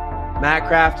it. Matt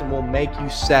Crafton will make you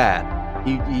sad.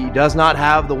 He does not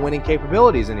have the winning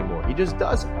capabilities anymore. He just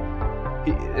doesn't.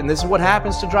 And this is what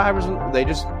happens to drivers.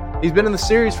 He's been in the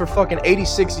series for fucking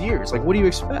 86 years. Like, what do you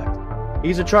expect?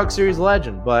 He's a Truck Series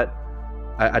legend, but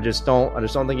I just don't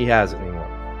think he has it anymore.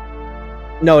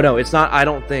 No, it's not. I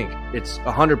don't think it's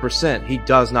 100%. He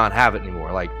does not have it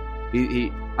anymore. Like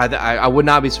I would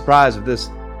not be surprised if this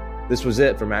was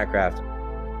it for Matt Crafton.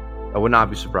 I would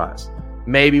not be surprised.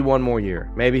 Maybe one more year.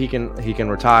 Maybe he can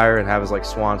retire and have his like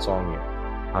swan song year.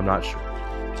 I'm not sure.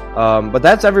 But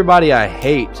that's everybody I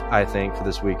hate, I think, for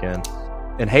this weekend.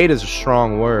 And hate is a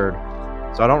strong word,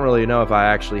 so I don't really know if I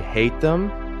actually hate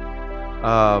them.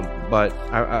 But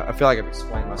I feel like I've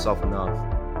explained myself enough.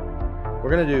 We're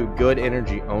going to do good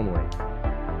energy only.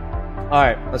 All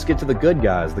right, let's get to the good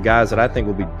guys. The guys that I think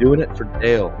will be doing it for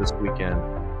Dale this weekend.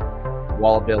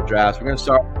 Walladale drafts. We're going to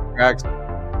start with Gragson.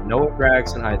 Noah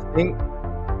Gragson,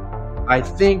 I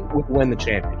think will win the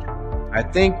championship. I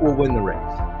think will win the race.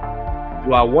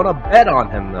 Do I want to bet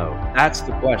on him, though? That's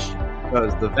the question.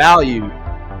 Because the value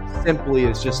simply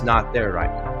is just not there right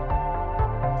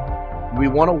now. Do we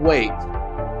want to wait?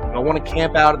 Do I want to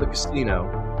camp out at the casino?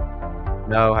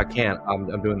 No, I can't. I'm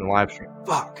doing the live stream.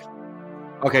 Fuck.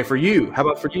 Okay, for you. How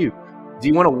about for you? Do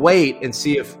you want to wait and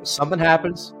see if something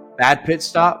happens? Bad pit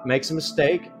stop, makes a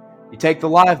mistake? You take the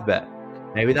live bet.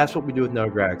 Maybe that's what we do with Noah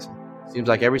Gragson. Seems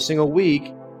like every single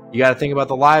week, you got to think about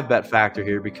the live bet factor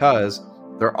here because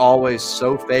they're always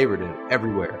so favored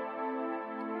everywhere.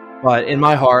 But in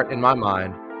my heart, in my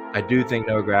mind, I do think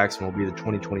Noah Gragson will be the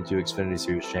 2022 Xfinity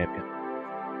Series champion.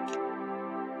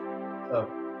 So,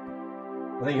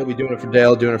 I think he'll be doing it for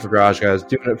Dale, doing it for Garage Guys,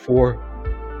 doing it for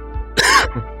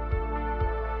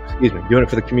doing it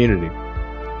for the community.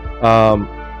 I'll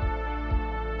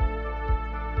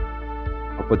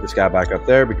put this guy back up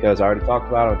there because I already talked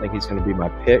about it. I think he's going to be my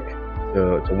pick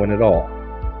to win it all.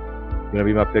 Going to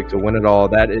be my pick to win it all.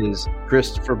 That is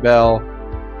Christopher Bell,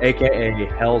 a.k.a.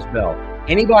 Hell's Bell.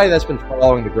 Anybody that's been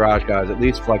following the Garage Guys, at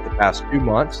least for like the past 2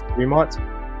 months, 3 months,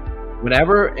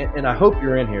 whenever, and I hope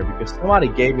you're in here because somebody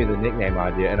gave me the nickname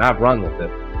idea and I've run with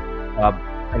it.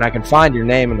 And I can find your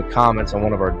name in the comments on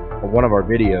one of our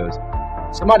videos.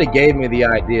 Somebody gave me the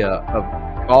idea of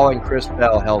calling Chris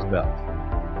Bell Hell's Bell.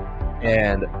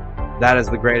 And that is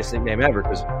the greatest nickname ever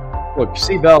because, look,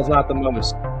 C. Bell's not the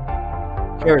most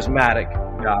charismatic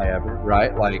guy ever,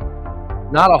 right? Like,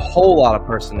 not a whole lot of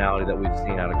personality that we've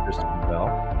seen out of Christopher Bell.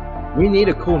 We need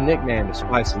a cool nickname to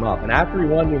spice him up. And after he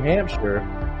won New Hampshire,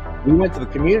 we went to the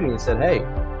community and said, hey,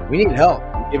 we need help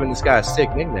in giving this guy a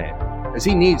sick nickname because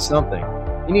he needs something.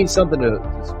 He needs something to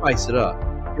spice it up,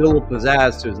 get a little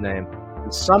pizzazz to his name.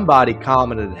 And somebody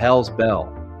commented Hell's Bell,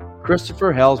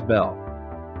 Christopher Hell's Bell.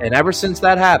 And ever since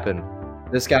that happened,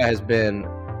 this guy has been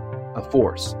a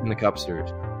force in the Cup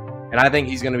Series. And I think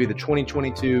he's going to be the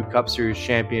 2022 Cup Series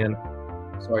champion.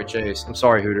 Sorry, Chase. I'm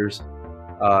sorry, Hooters.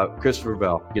 Christopher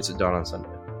Bell gets it done on Sunday.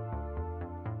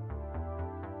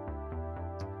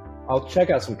 I'll check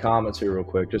out some comments here real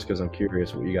quick just because I'm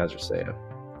curious what you guys are saying.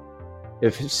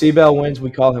 If C-Bell wins, we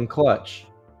call him clutch.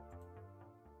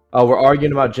 Oh, we're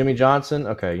arguing about Jimmy Johnson?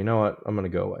 Okay, you know what? I'm going to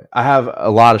go away. I have a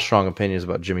lot of strong opinions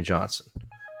about Jimmy Johnson.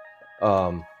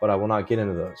 But I will not get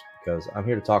into those because I'm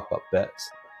here to talk about bets.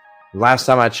 Last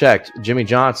time I checked, Jimmy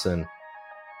Johnson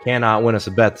cannot win us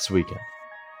a bet this weekend.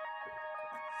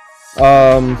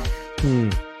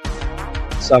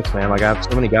 Sucks, man. Like, I have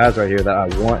so many guys right here that I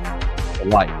want to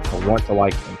like. I want to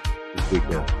like them this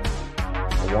weekend.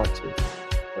 I want to.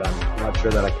 But I'm not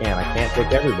sure that I can. I can't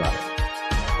pick everybody.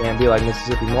 I can't be like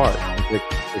Mississippi Mark and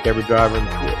pick every driver in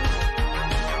the field.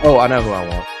 Oh, I know who I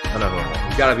want.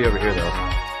 You gotta be over here, though.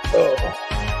 Oh.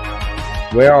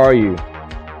 Where are you?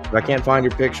 If I can't find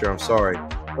your picture, I'm sorry.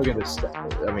 Look at this.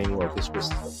 I mean, look, this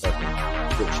was a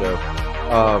fucking good show.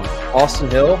 Austin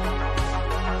Hill,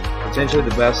 potentially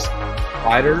the best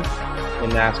rider in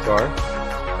NASCAR.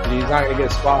 He's not going to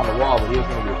get a spot on the wall, but he is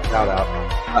going to get a shout out.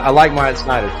 I like Myatt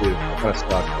Snyder too. Kind of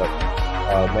stuck, but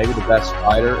maybe the best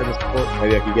rider in the sport.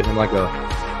 Maybe I could get him like a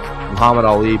Muhammad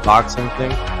Ali boxing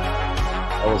thing.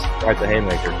 That was quite the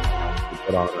haymaker to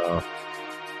put on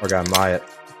our guy Myatt.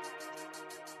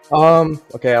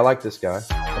 Okay, I like this guy.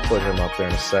 I'll put him up there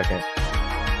in a second.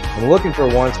 I'm looking for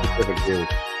one specific dude.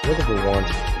 As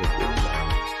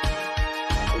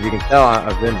you can tell,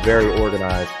 I've been very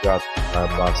organized throughout the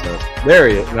process. There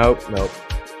he is. Nope. Nope.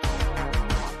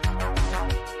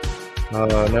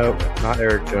 Not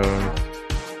Eric Jones.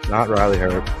 Not Riley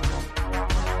Hurt.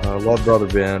 Love Brother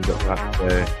Ben, but not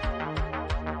today.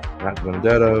 Not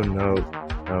Benedetto. Nope.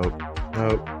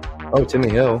 Oh, Timmy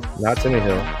Hill. Not Timmy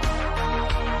Hill.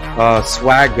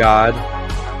 Swag God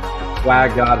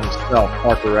himself,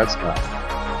 Parker Retzlaff.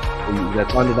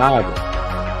 That's undeniable.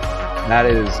 That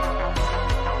is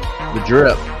the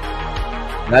drip.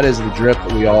 That is the drip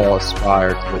that we all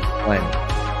aspire to claim.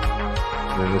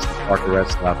 And then this is Parker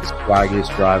Retzlaff, the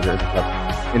swaggiest driver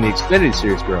in the Xfinity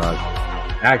Series garage.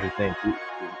 I actually think he's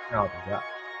talented guy.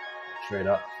 Straight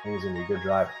up, he's gonna be a good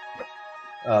driver.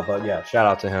 But yeah, shout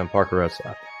out to him, Parker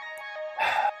Retzlaff.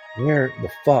 Where the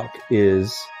fuck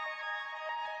is?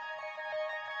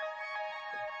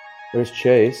 There's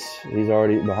Chase. He's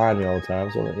already behind me all the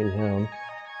time, so I don't need him.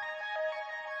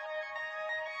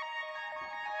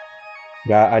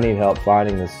 I need help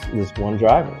finding this one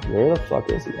driver. Where the fuck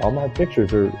is he? All my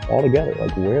pictures are all together.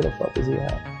 Like, where the fuck is he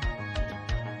at?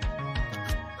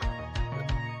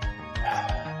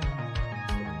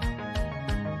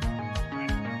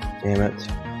 Damn it.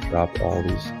 Dropped all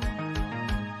these.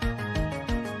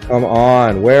 Come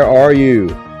on. Where are you?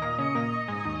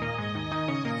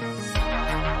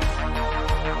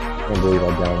 I can't believe I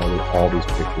downloaded all these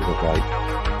pictures of like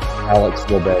Alex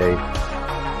Labay,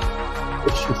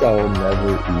 which I will never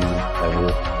use ever.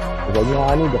 I was like,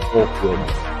 I need the full field.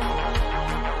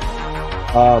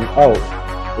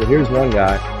 So here's one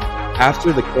guy.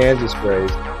 After the Kansas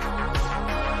race,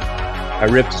 I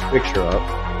ripped his picture up.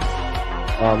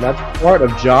 That's part of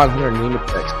John Hunter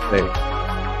Nemechek's face.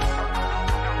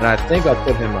 And I think I'll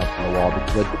put him up on the wall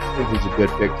because I think he's a good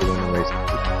pick to win the race.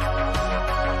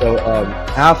 So,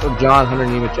 half of John Hunter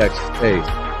Nemechek's face.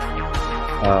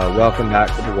 Welcome back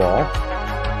to the wall.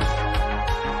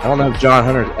 I don't know if John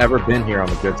Hunter's ever been here on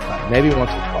the good side. Maybe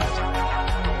once or twice.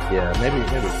 Yeah, maybe.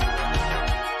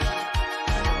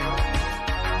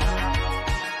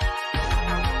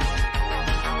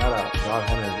 Shout out John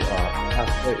Hunter's half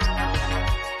face.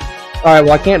 Alright,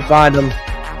 well, I can't find him.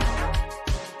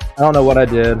 I don't know what I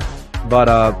did. But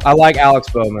I like Alex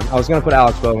Bowman. I was going to put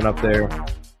Alex Bowman up there.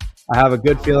 I have a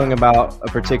good feeling about a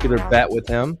particular bet with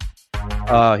him.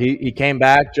 He came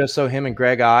back just so him and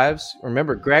Greg Ives.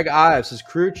 Remember, Greg Ives, his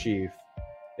crew chief.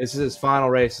 This is his final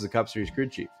race as a Cup Series crew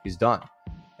chief. He's done.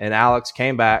 And Alex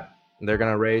came back. And they're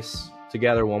going to race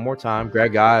together one more time.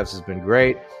 Greg Ives has been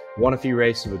great. Won a few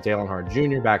races with Dale Earnhardt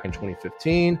Jr. back in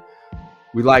 2015.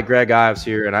 We like Greg Ives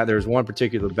here. And there's one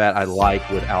particular bet I like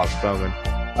with Alex Bowman.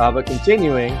 But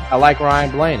continuing, I like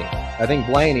Ryan Blaney. I think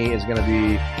Blaney is going to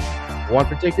be one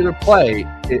particular play.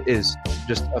 It is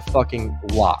just a fucking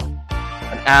lock.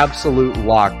 An absolute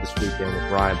lock this weekend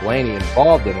with Ryan Blaney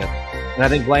involved in it. And I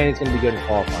think Blaney's going to be good in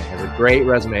qualifying. He has a great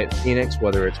resume at Phoenix,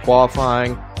 whether it's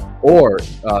qualifying or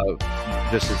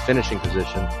just his finishing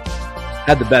position.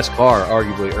 Had the best car,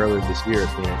 arguably, earlier this year at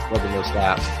Phoenix. Led the most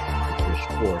laps. Finished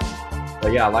fourth.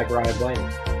 But yeah, I like Ryan Blaney.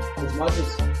 As much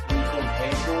as he's been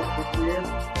painful this year,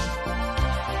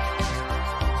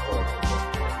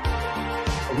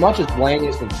 as much as Blaney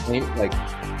has been painful, like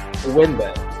the win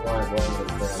bet, Ryan Blaney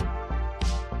has been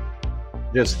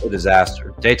just a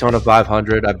disaster. Daytona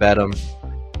 500, I bet him.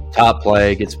 Top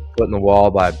play, gets put in the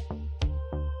wall by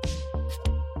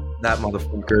that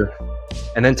motherfucker.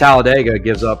 And then Talladega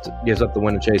gives up the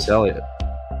win to Chase Elliott.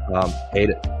 Hate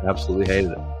it. Absolutely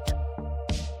hated it.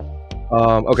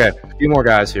 Okay, a few more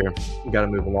guys here. We got to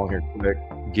move along here quick.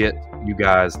 Get you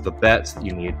guys the bets that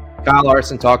you need. Kyle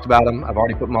Larson, talked about him. I've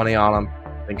already put money on him.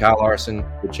 And Kyle Larson,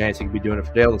 good chance he could be doing it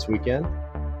for Dale this weekend.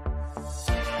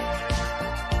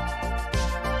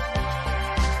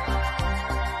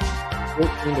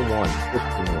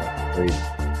 15-1. Crazy.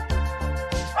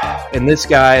 And this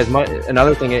guy is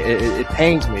another thing. It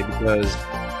pains me because,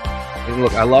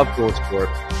 look, I love Full Sport.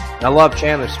 And I love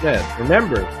Chandler Smith.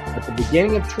 Remember, at the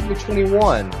beginning of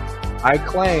 2021, I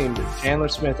claimed Chandler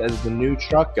Smith as the new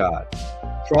truck god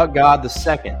the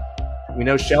second. We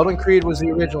know Sheldon Creed was the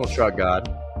original truck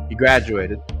god. He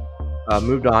graduated,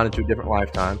 moved on into a different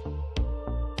lifetime.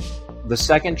 The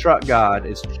second truck god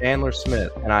is Chandler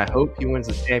Smith, and I hope he wins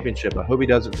the championship. I hope he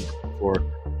does it for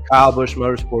Kyle Busch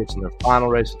Motorsports in their final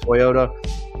race at Toyota.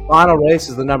 Final race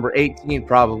is the number 18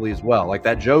 probably as well. Like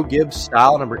that Joe Gibbs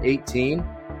style number 18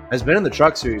 has been in the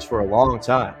truck series for a long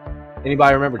time.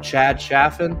 Anybody remember Chad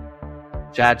Chaffin?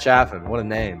 Chad Chaffin, what a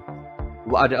name.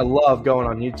 I love going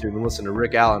on YouTube and listening to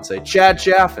Rick Allen say, Chad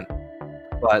Chaffin.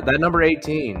 But that number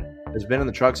 18 has been in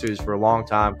the truck series for a long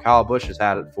time. Kyle Busch has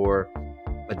had it for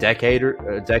a decade,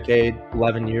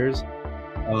 11 years.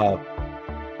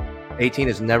 18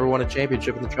 has never won a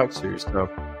championship in the truck series. So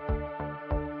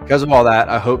because of all that,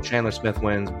 I hope Chandler Smith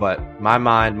wins. But my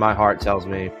mind, my heart tells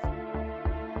me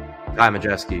Ty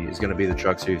Majeski is going to be the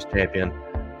truck series champion.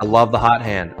 I love the hot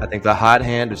hand. I think the hot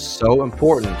hand is so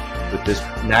important with this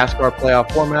NASCAR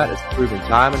playoff format. It's proven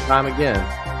time and time again.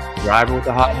 The driver with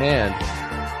the hot hand,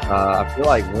 I feel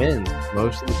like wins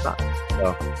most of the time.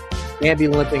 So can't be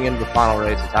limping into the final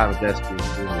race. And Ty Majeski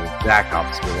is doing the exact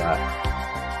opposite of that.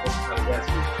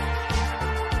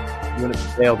 Doing it to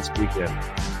fail this weekend.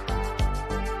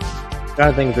 I'm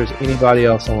trying to think if there's anybody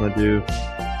else I want to do.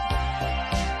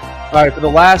 All right, for the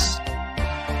last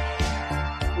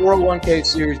 401k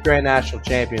Series Grand National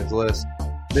Champions list,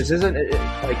 this isn't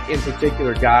like in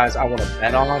particular guys I want to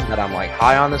bet on that I'm like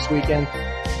high on this weekend.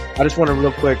 I just want to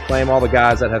real quick claim all the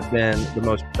guys that have been the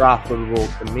most profitable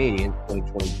to me in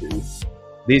 2022.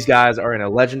 These guys are in a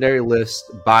legendary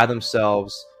list by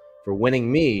themselves for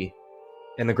winning me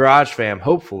and the Garage Fam,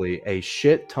 hopefully, a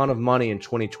shit ton of money in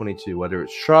 2022. Whether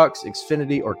it's trucks,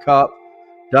 Xfinity, or Cup,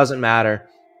 doesn't matter.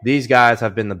 These guys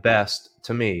have been the best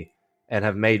to me and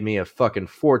have made me a fucking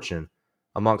fortune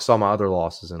amongst all my other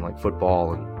losses in like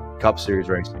football and Cup Series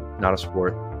racing. Not a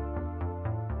sport.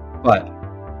 But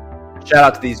shout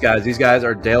out to these guys. These guys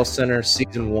are Dalescenter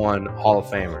Season 1 Hall of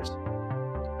Famers.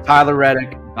 Tyler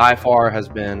Reddick, by far, has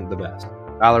been the best.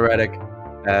 Tyler Reddick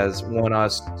has won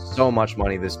us so much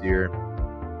money this year,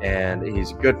 and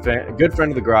he's a good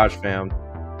friend of the Garage Fam.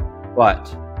 But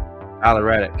Tyler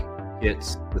Reddick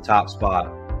gets the top spot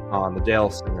on the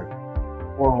Dalescenter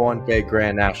 401k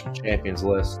Grand National Champions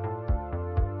list.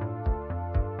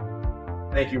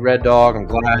 Thank you, Red Dog. I'm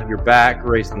glad you're back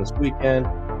racing this weekend.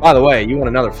 By the way, you want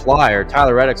another flyer?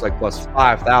 Tyler Reddick's like plus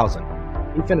 5,000.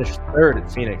 He finished third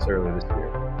at Phoenix earlier this year.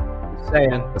 Just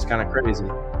saying, that's kind of crazy.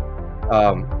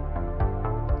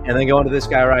 And then going to this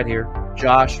guy right here,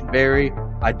 Josh Berry.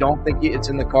 I don't think it's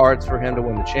in the cards for him to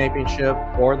win the championship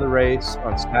or the race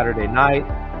on Saturday night.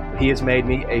 He has made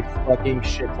me a fucking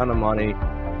shit ton of money,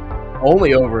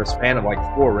 only over a span of like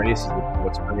 4 races, which is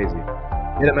what's crazy.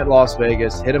 Hit him at Las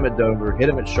Vegas, hit him at Dover, hit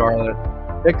him at Charlotte,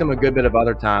 picked him a good bit of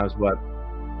other times, but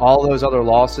all those other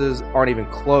losses aren't even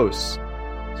close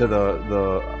to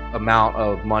the amount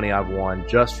of money I've won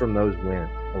just from those wins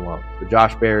alone. So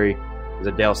Josh Berry is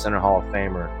a Dalescenter Hall of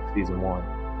Famer, Season 1.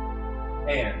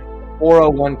 And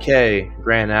 401k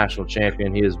Grand National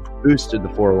Champion. He has boosted the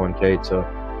 401k to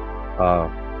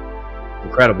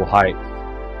incredible heights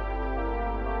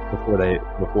before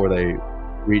they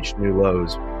reach new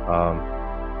lows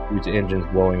due to engines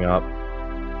blowing up,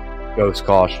 ghost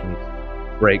cautions,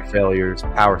 brake failures,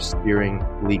 power steering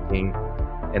leaking,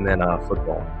 and then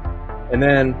football. And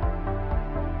then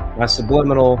my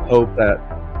subliminal hope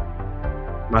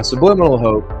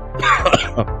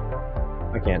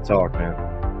I can't talk, man.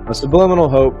 A subliminal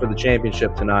hope for the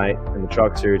championship tonight in the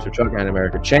Truck Series for Truck Night in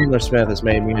America. Chandler Smith has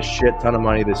made me a shit ton of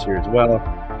money this year as well.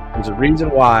 There's a reason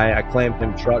why I claimed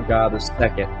him Truck God II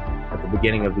at the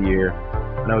beginning of the year.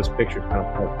 I know his picture's kind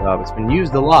of fucked up. It's been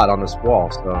used a lot on this wall,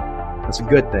 so that's a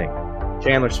good thing.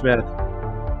 Chandler Smith,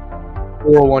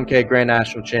 401k Grand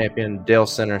National Champion,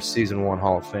 Dalescenter Season 1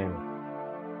 Hall of Fame.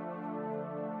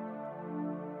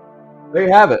 There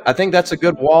you have it. I think that's a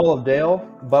good wall of Dale,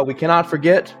 but we cannot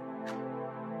forget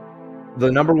the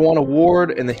 #1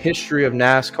 award in the history of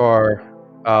NASCAR.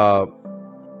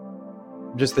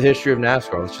 Just the history of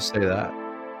NASCAR, let's just say that.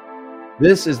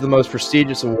 This is the most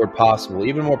prestigious award possible,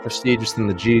 even more prestigious than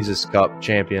the Jesus Cup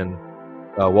champion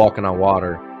walking on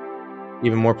water,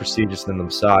 even more prestigious than the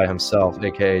Messiah himself,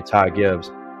 a.k.a. Ty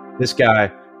Gibbs. This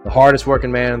guy, the hardest working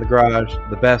man in the garage,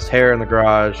 the best hair in the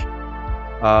garage.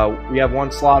 We have one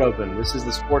slot open. This is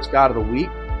the Sports God of the Week.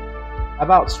 How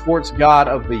about Sports God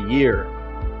of the Year?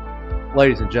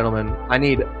 Ladies and gentlemen, I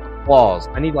need applause.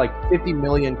 I need like 50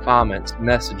 million comments,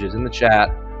 messages in the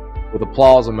chat with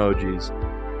applause emojis.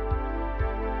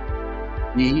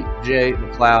 BJ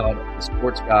McLeod, the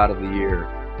Sports God of the Year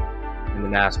in the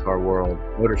NASCAR world,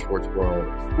 motorsports world,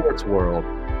 sports world.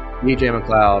 BJ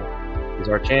McLeod is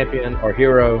our champion, our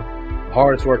hero, the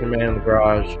hardest working man in the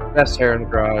garage, best hair in the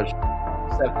garage,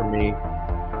 except for me.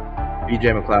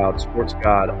 BJ McLeod, Sports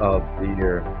God of the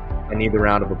Year. I need the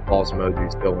round of applause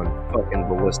emojis going fucking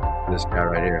ballistic for this guy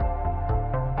right here.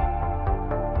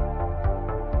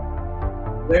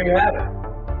 There you have it.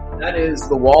 That is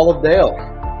the Wall of Dale.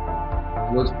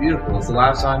 It looks beautiful. It's the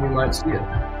last time you might see it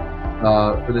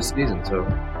for this season. So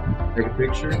take a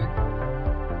picture.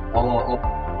 I'll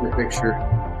take a picture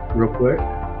real quick.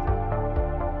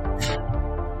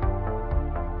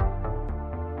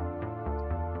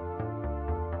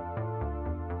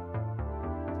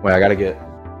 Wait, I gotta get.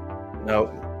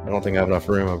 Nope, I don't think I have enough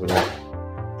room over there.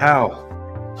 Ow!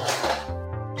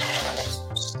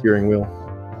 Steering wheel.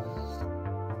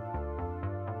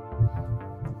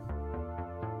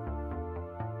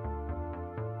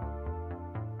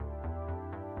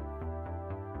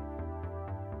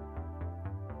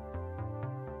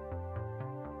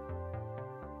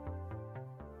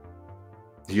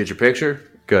 Did you get your picture?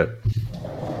 Good.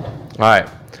 All right.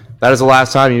 That is the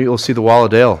last time you'll see the Wall of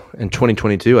Dale in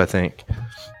 2022, I think.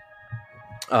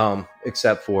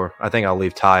 Except for, I think I'll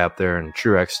leave Ty up there, and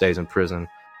Truex stays in prison.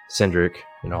 Cindric,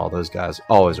 all those guys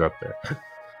always are up there.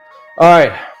 All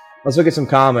right. Let's look at some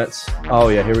comments. Oh,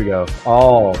 yeah, here we go.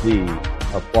 All the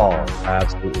applause. I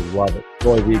absolutely love it.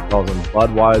 Troy V calls him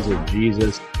Budweiser,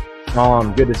 Jesus.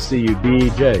 Tom, good to see you.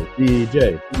 BJ.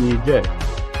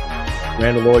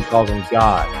 Randall Lloyd calls him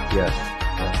God. Yes.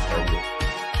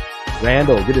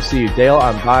 Randall, good to see you. Dale,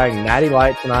 I'm buying Natty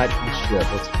Light tonight for the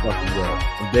strip. Let's fucking go.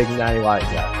 A big Natty Light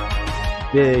guy.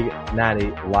 Big Natty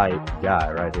Light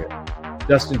guy right here.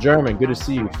 Justin German, good to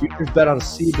see you. Futures bet on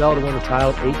C-Bell to win the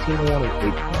title. 18-1 and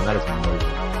 8-1. That is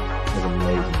amazing. That is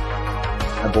amazing.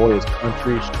 That boy is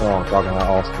country strong. Talking about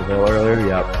Austin Hill earlier.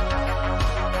 Yep.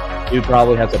 Dude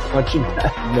probably has a punching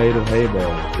bag made of hay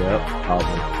bales. Yep.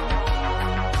 Probably.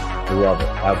 I love it.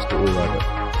 Absolutely love it.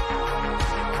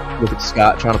 Look at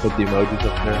Scott trying to put the emojis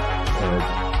up there.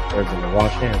 There's them.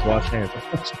 Wash hands.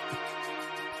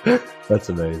 That's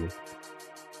amazing.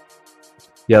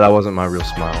 Yeah, that wasn't my real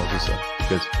smile. It was just a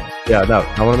good smile. Yeah, no.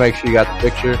 I want to make sure you got the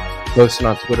picture. Post it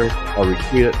on Twitter. I'll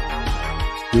retweet it.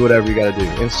 Do whatever you got to do.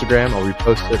 Instagram, I'll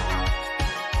repost it.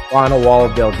 Final Wall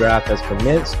of Dale draft has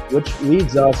commenced, which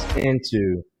leads us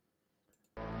into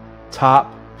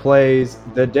top plays,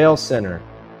 the Dalescenter.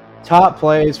 Top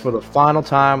plays for the final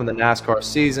time in the NASCAR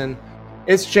season.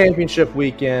 It's championship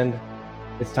weekend.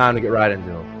 It's time to get right into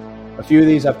them. A few of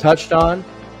these I've touched on.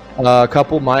 A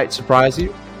couple might surprise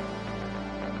you.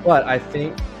 But I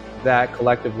think that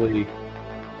collectively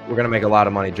we're going to make a lot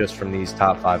of money just from these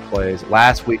top 5 plays.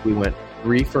 Last week we went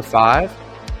 3 for 5.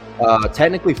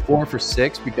 Technically 4 for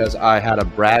 6 because I had a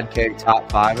Brad K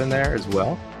top 5 in there as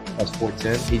well. That's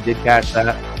 410. He did cash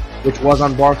that, which was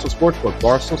on Barstool Sportsbook.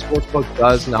 Barstool Sportsbook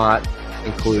does not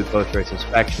include post-race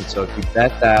inspection, so if you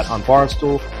bet that on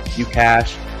Barstool, you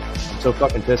cash. I'm so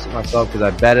fucking pissed at myself because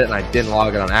I bet it and I didn't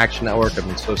log it on Action Network. I've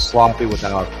been so sloppy with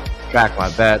how I track my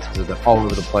bets because they're all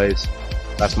over the place.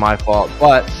 That's my fault,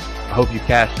 but I hope you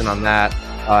cashed in on that.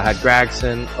 Had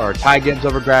Ty Gibbs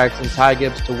over Gragson, Ty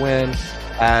Gibbs to win.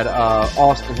 Had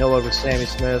Austin Hill over Sammy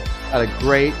Smith. Had a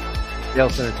great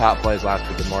Dalescenter top plays last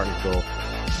week at Martinsville,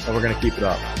 and we're going to keep it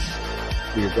up.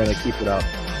 We're going to keep it up.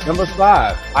 Number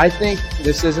 5, I think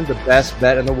this isn't the best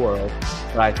bet in the world,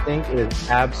 but I think it is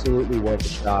absolutely worth a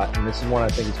shot, and this is one I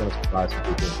think is going to surprise some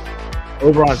people.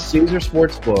 Over on Caesar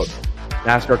Sportsbook,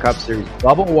 NASCAR Cup Series.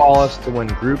 Bubba Wallace to win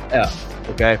Group F,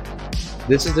 okay?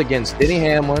 This is against Denny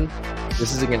Hamlin.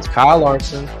 This is against Kyle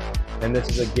Larson. And this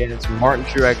is against Martin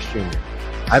Truex Jr.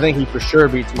 I think he for sure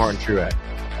beats Martin Truex.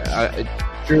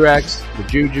 Truex, the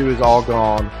juju is all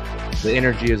gone. The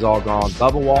energy is all gone.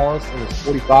 Bubba Wallace and his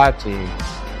 45 team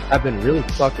have been really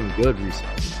fucking good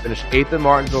recently. Finished 8th at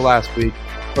Martinsville last week.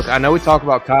 Look, I know we talk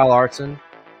about Kyle Larson,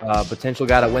 potential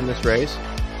guy to win this race.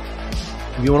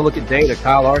 If you want to look at data,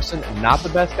 Kyle Larson, not the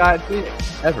best guy at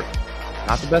Phoenix, ever.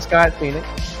 Not the best guy at Phoenix.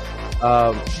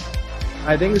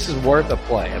 I think this is worth a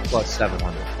play at plus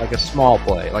 700. Like a small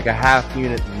play, like a half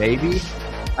unit maybe.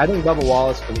 I think Bubba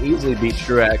Wallace can easily beat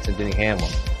Truex and Denny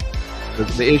Hamlin.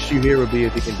 The issue here would be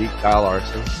if he can beat Kyle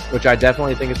Larson, which I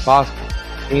definitely think is possible.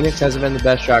 Phoenix hasn't been the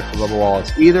best track for Bubba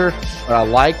Wallace either, but I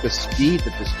like the speed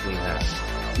that this team has.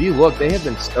 If you look, they have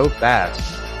been so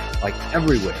fast, like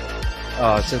everywhere,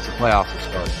 since the playoffs have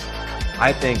started.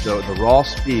 I think the raw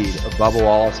speed of Bubba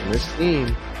Wallace and this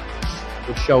team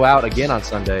would show out again on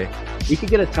Sunday. He could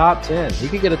get a top 10. He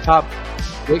could get a top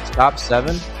 6, top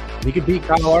 7. He could beat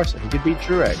Kyle Larson. He could beat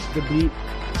Truex. He could beat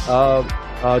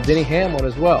Denny Hamlin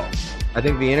as well. I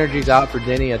think the energy's out for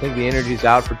Denny. I think the energy's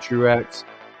out for Truex.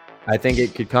 I think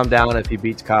it could come down if he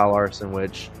beats Kyle Larson,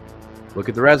 which, look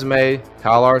at the resume.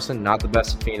 Kyle Larson, not the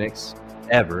best at Phoenix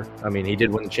ever. I mean, he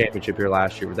did win the championship here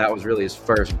last year, but that was really his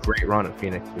first great run at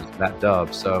Phoenix, was that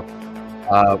dub. So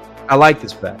I like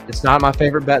this bet. It's not my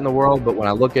favorite bet in the world, but when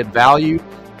I look at value,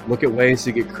 look at ways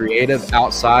to get creative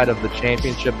outside of the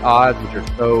championship odds, which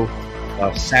are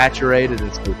so saturated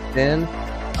and so thin,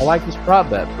 I like this prop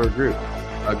bet for a group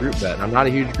bet. And I'm not a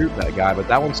huge group bet guy, but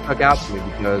that one stuck out to me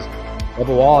because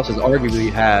Bubba Wallace has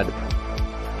arguably had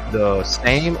the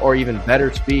same or even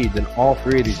better speed than all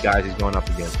three of these guys he's going up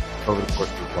against over the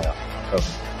course of the playoffs.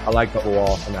 So I like Bubba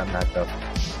Wallace in that matchup,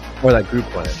 or that group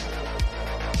play.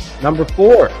 Number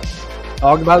 4,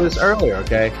 talked about this earlier,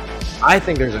 okay? I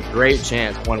think there's a great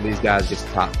chance one of these guys gets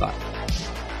the top 5.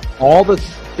 All the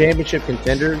championship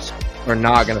contenders are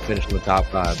not going to finish in the top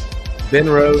 5. Ben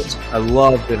Rhodes, I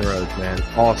love Ben Rhodes, man.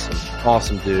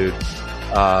 Awesome dude.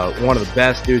 One of the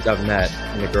best dudes I've met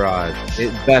in the garage.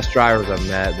 Best drivers I've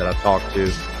met that I've talked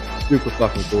to. Super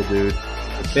fucking cool dude.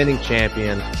 Defending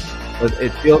champion. But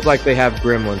it feels like they have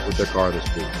gremlins with their car this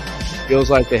week. It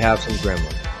feels like they have some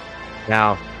gremlins.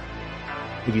 Now,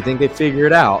 if you think they figure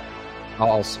it out,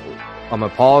 I'm going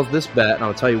to pause this bet, and I'm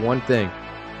going to tell you one thing.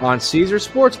 On Caesar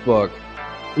Sportsbook,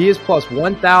 he is plus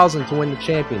 1,000 to win the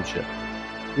championship.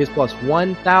 He is plus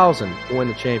 1,000 to win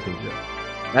the championship.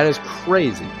 That is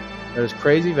crazy. That is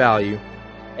crazy value.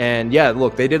 And, yeah,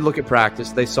 look, they did look at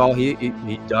practice. They saw he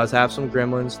does have some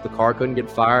gremlins. The car couldn't get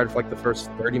fired for like the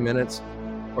first 30 minutes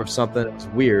or something. It was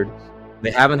weird.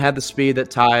 They haven't had the speed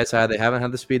that Ty has had. They haven't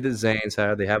had the speed that Zane's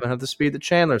had. They haven't had the speed that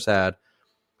Chandler's had.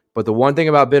 But the one thing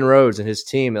about Ben Rhodes and his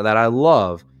team that I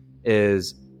love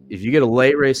is if you get a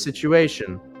late race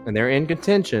situation and they're in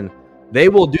contention, they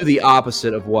will do the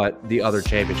opposite of what the other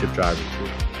championship drivers do.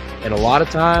 And a lot of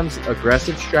times,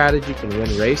 aggressive strategy can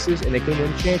win races and it can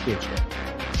win championships.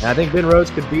 And I think Ben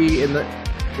Rhodes could be in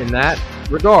that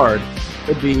regard,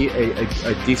 could be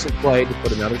a decent play to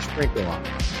put another sprinkle on.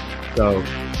 So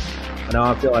I know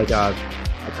I feel like I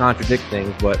contradict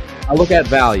things, but I look at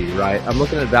value, right? I'm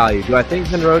looking at value. Do I think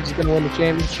Ben Rhodes is going to win the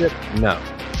championship? No.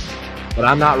 But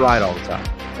I'm not right all the time.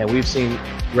 And we've seen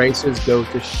races go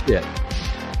to shit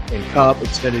in Cup,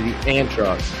 Xfinity, and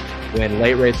Trucks when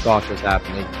late race cautions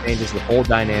happen. It changes the whole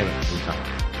dynamic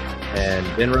sometimes.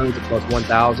 And Ben Rhodes at plus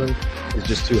 1,000 is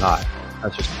just too high.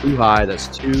 That's just too high. That's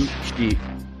too cheap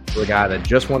for a guy that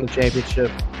just won the championship,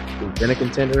 who's been a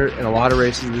contender in a lot of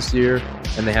races this year,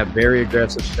 and they have very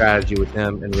aggressive strategy with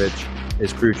him and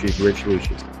his crew chief, Rich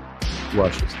Lucius.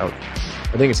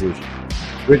 I think it's Lucius.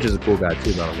 Rich is a cool guy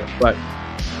too, by the way. But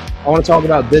I want to talk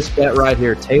about this bet right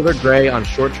here. Taylor Gray on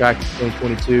short track in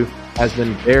 2022 has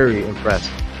been very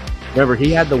impressive. Remember,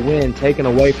 he had the win taken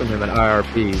away from him at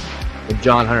IRP when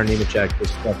John Hunter Nemechek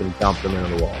just fucking dumped him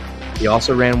into the wall. He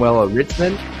also ran well at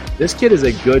Richmond. This kid is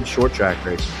a good short track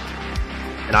racer.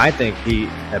 And I think he,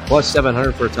 at plus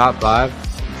 700 for a top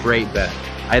 5, great bet.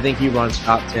 I think he runs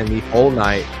top 10 the whole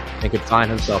night and could find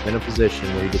himself in a position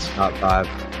where he gets top 5.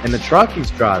 And the truck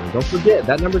he's driving, don't forget,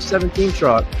 that number 17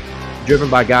 truck, driven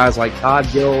by guys like Todd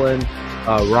Gilliland,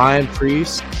 Ryan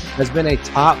Preece, has been a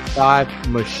top 5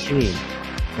 machine.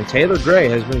 And Taylor Gray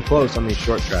has been close on these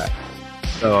short tracks.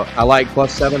 So I like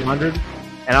plus 700,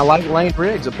 and I like Lane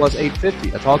Riggs at plus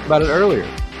 850. I talked about it earlier.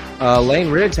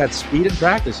 Lane Riggs had speed in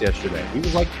practice yesterday. He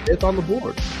was like 5th on the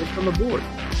board.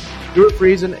 Stuart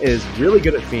Friesen is really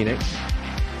good at Phoenix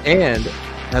and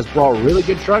has brought really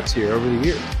good trucks here over the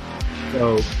years.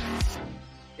 So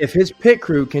if his pit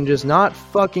crew can just not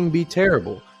fucking be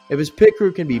terrible, if his pit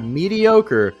crew can be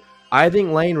mediocre, I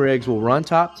think Lane Riggs will run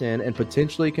top 10 and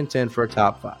potentially contend for a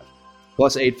top 5.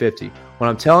 Plus 850. What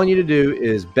I'm telling you to do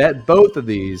is bet both of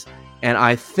these, and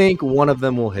I think one of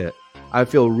them will hit. I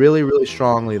feel really, really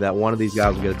strongly that one of these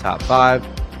guys will get a top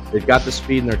 5. They've got the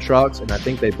speed in their trucks, and I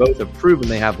think they both have proven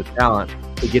they have the talent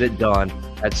to get it done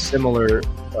at similar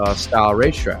style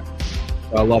racetrack.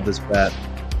 So I love this bet.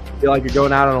 I feel like you're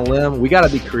going out on a limb. We got to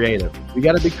be creative. We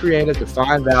got to be creative to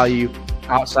find value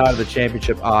outside of the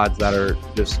championship odds that are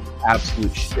just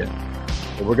absolute shit.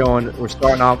 So we're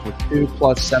starting off with 2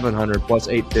 plus 700 plus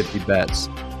 850 bets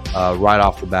right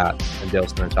off the bat in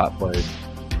Dalescenter top plays.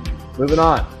 Moving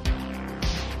on.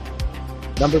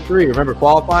 Number 3. Remember,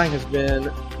 qualifying's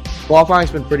been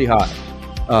pretty hot.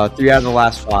 3 out of the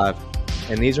last 5.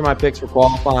 And these are my picks for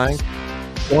qualifying.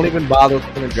 Don't even bother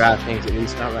looking at DraftKings, at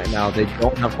least not right now. They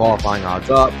don't have qualifying odds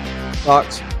up.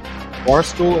 Sucks.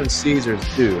 Barstool and Caesars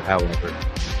do, however.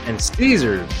 And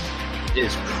Caesars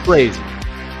is crazy.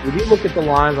 If you look at the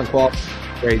lines on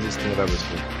qualifying, craziest thing I've ever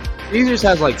seen. Caesars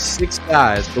has like 6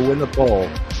 guys to win the pole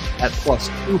at plus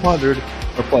 200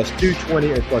 or plus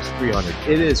 220 or plus 300.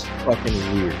 It is fucking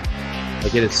weird.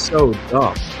 Like, it is so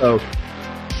dumb. So,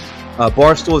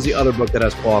 Barstool is the other book that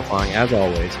has qualifying, as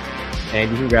always. And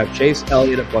you can grab Chase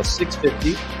Elliott at plus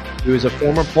 650, who is a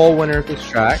former pole winner at this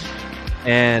track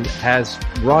and has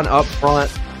run up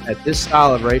front at this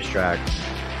style of racetrack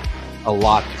a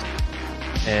lot.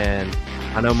 And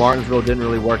I know Martinsville didn't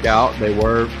really work out. They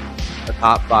were a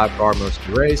top 5 car most of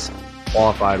the race,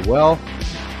 qualified well.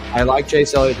 I like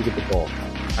Chase Elliott to get the pole.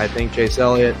 I think Chase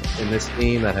Elliott in this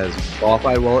team that has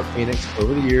qualified well at Phoenix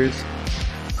over the years.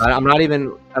 I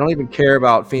don't even care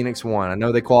about Phoenix 1. I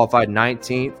know they qualified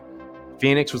 19th.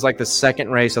 Phoenix was like the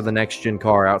second race of the next gen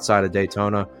car outside of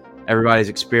Daytona. Everybody's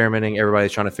experimenting.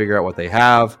 Everybody's trying to figure out what they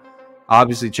have.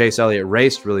 Obviously, Chase Elliott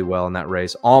raced really well in that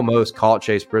race. Almost caught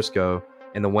Chase Briscoe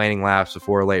in the waning laps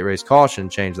before a late race caution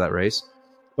changed that race.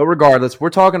 But regardless,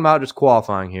 we're talking about just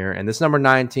qualifying here. And this number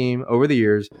 9 team over the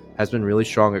years has been really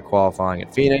strong at qualifying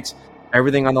at Phoenix.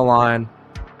 Everything on the line.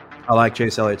 I like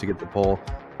Chase Elliott to get the pole.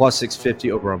 Plus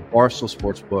 650 over on Barstool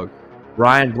Sportsbook.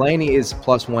 Ryan Blaney is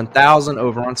plus 1,000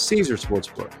 over on Caesar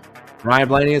Sportsbook. Ryan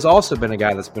Blaney has also been a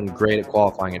guy that's been great at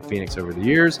qualifying at Phoenix over the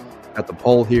years. Got the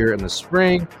pole here in the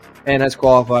spring and has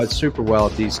qualified super well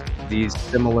at these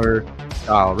similar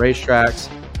style racetracks.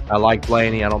 I like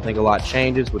Blaney. I don't think a lot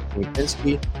changes with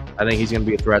Kwiatkowski. I think he's going to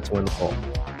be a threat to win the pole.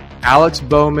 Alex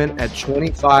Bowman at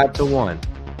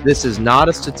 25-1. This is not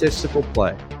a statistical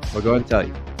play. I'll go ahead and tell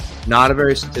you. Not a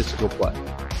very statistical play.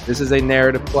 This is a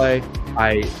narrative play.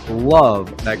 I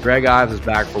love that Greg Ives is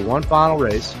back for one final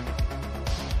race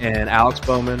and Alex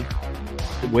Bowman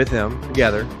with him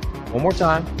together one more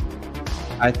time.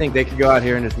 I think they could go out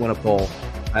here and just win a pole.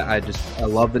 I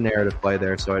love the narrative play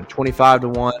there. So at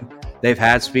 25-1, they've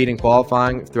had speed in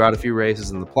qualifying throughout a few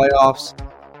races in the playoffs.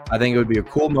 I think it would be a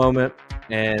cool moment,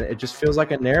 and it just feels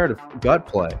like a narrative gut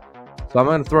play. So I'm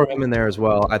going to throw him in there as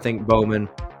well. I think Bowman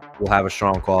will have a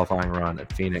strong qualifying run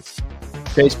at Phoenix.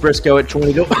 Chase Briscoe at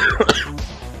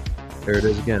 20-1. There it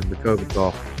is again, the COVID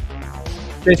call.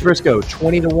 Chase Briscoe,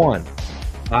 20-1.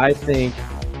 I think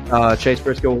Chase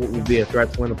Briscoe will be a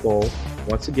threat to win the pole.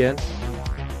 Once again,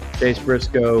 Chase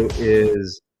Briscoe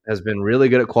has been really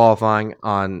good at qualifying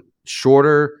on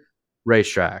shorter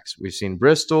racetracks. We've seen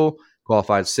Bristol,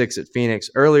 qualified 6th at Phoenix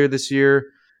earlier this year.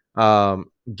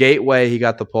 Gateway, he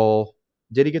got the pole.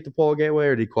 Did he get the pole at Gateway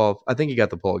or did he qualify? I think he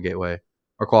got the pole at Gateway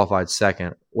or qualified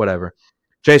 2nd, whatever.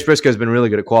 Chase Briscoe has been really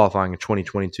good at qualifying in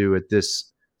 2022 at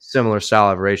this similar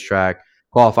style of racetrack.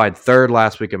 Qualified 3rd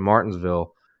last week in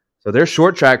Martinsville. So their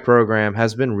short track program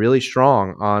has been really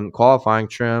strong on qualifying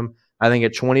trim. I think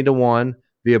at 20-1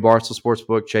 via Barstool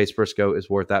Sportsbook, Chase Briscoe is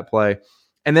worth that play.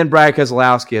 And then Brad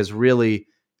Keselowski has really,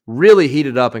 really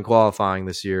heated up in qualifying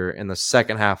this year in the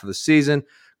second half of the season.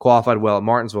 Qualified well at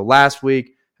Martinsville last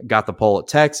week, got the pole at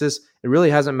Texas. It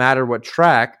really hasn't mattered what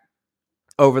track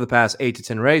over the past 8 to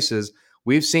 10 races.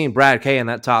 We've seen Brad K in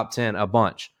that top 10 a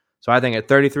bunch. So I think at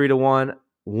 33-1,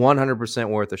 100%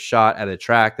 worth a shot at a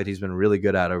track that he's been really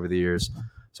good at over the years.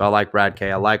 So I like Brad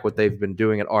K. I like what they've been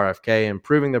doing at RFK,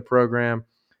 improving their program,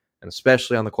 and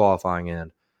especially on the qualifying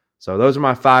end. So those are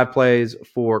my 5 plays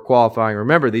for qualifying.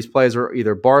 Remember, these plays are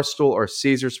either Barstool or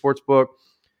Caesar Sportsbook.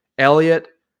 Elliott,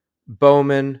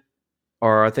 Bowman,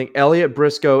 or I think Elliott,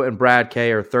 Briscoe, and Brad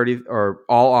K are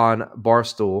all on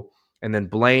Barstool. And then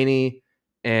Blaney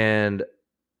and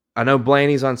I know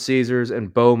Blaney's on Caesars,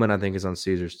 and Bowman I think is on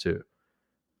Caesars too.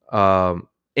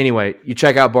 Anyway, you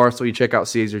check out Barstool, you check out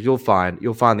Caesars, you'll find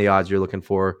the odds you're looking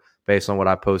for based on what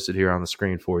I posted here on the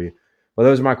screen for you. But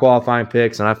those are my qualifying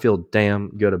picks, and I feel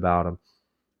damn good about them.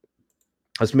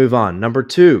 Let's move on. Number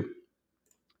 2,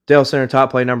 Dalescenter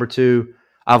top play number 2.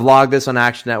 I've logged this on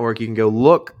Action Network. You can go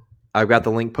look. I've got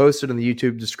the link posted in the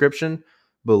YouTube description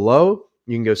below.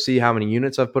 You can go see how many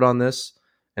units I've put on this.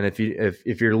 And if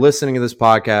you're listening to this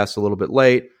podcast a little bit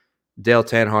late, Dale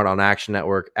Tanhart on Action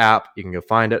Network app, you can go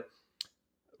find it.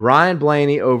 Ryan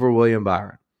Blaney over William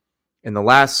Byron. In the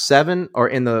last 7, or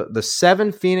in the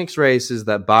 7 Phoenix races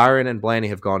that Byron and Blaney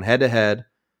have gone head-to-head,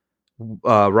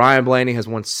 Ryan Blaney has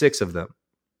won 6 of them,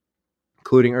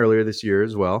 including earlier this year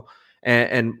as well.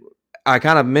 And I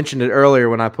kind of mentioned it earlier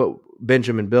when I put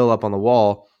Benjamin Bill up on the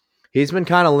wall. He's been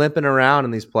kind of limping around in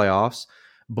these playoffs.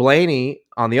 Blaney,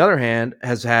 on the other hand,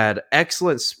 has had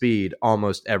excellent speed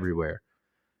almost everywhere.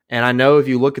 And I know if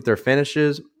you look at their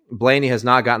finishes, Blaney has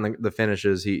not gotten the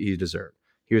finishes he deserved.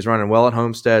 He was running well at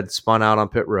Homestead, spun out on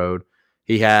pit road.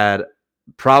 He had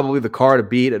probably the car to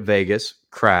beat at Vegas,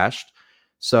 crashed.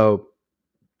 So,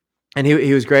 and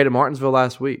he was great at Martinsville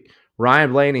last week.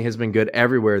 Ryan Blaney has been good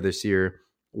everywhere this year.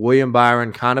 William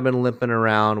Byron kind of been limping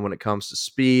around when it comes to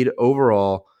speed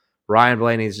overall. Ryan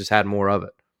Blaney's just had more of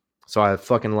it. So I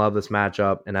fucking love this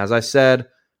matchup. And as I said,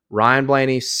 Ryan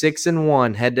Blaney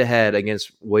 6-1 head-to-head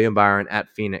against William Byron at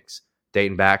Phoenix,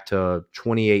 dating back to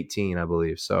 2018, I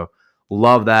believe. So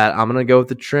love that. I'm going to go with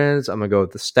the trends. I'm going to go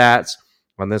with the stats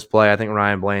on this play. I think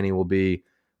Ryan Blaney will be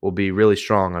really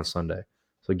strong on Sunday.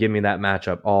 So give me that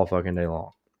matchup all fucking day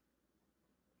long.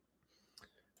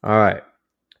 All right.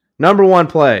 Number 1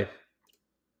 play.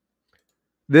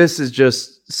 This is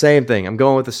just same thing. I'm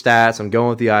going with the stats. I'm going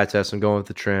with the eye test. I'm going with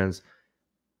the trends.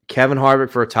 Kevin Harvick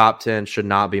for a top 10 should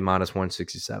not be minus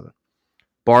 167.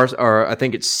 I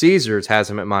think it's Caesars has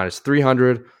him at minus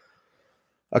 300.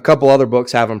 A couple other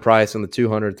books have him priced in the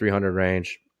 200, 300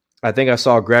 range. I think I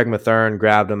saw Greg Mathern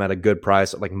grabbed him at a good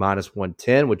price at like minus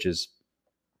 110, which is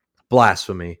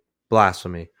blasphemy.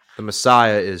 Blasphemy. The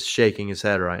Messiah is shaking his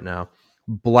head right now.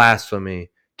 Blasphemy.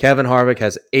 Kevin Harvick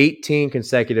has 18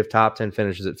 consecutive top 10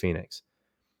 finishes at Phoenix.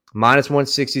 Minus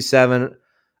 167.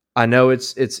 I know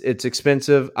it's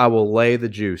expensive. I will lay the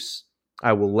juice.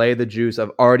 I've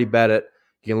already bet it.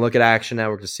 You can look at Action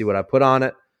Network to see what I put on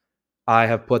it. I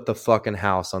have put the fucking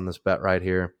house on this bet right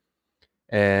here.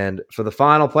 And for the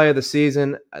final play of the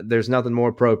season, there's nothing more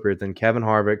appropriate than Kevin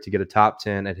Harvick to get a top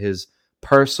 10 at his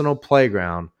personal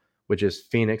playground, which is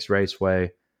Phoenix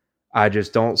Raceway. I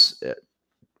don't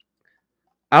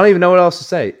even know what else to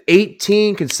say.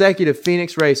 18 consecutive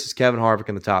Phoenix races, Kevin Harvick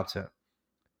in the top 10.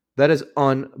 That is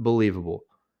unbelievable.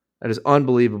 This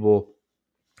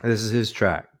is his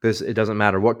track. It doesn't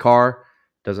matter what car,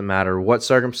 doesn't matter what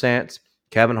circumstance.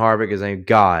 Kevin Harvick is a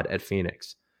god at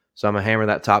Phoenix. So I'm going to hammer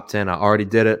that top 10. I already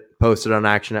did it. Posted on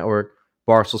Action Network.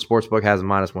 Barstool Sportsbook has a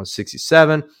minus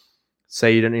 167.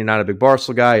 Say you're not a big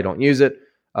Barstool guy, you don't use it.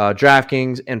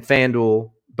 DraftKings and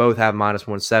FanDuel both have minus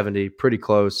 170. Pretty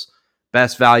close.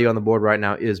 Best value on the board right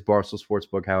now is Barstool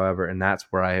Sportsbook, however, and that's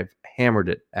where I have hammered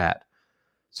it at.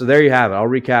 So there you have it. I'll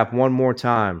recap one more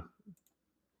time.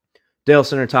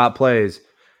 Dalescenter top plays.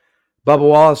 Bubba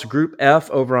Wallace, Group F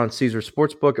over on Caesar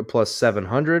Sportsbook at plus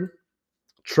 700.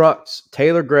 Trucks,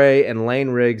 Taylor Gray and Lane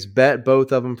Riggs, bet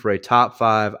both of them for a top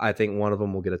 5. I think one of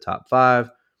them will get a top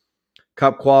 5.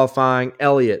 Cup qualifying,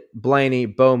 Elliott, Blaney,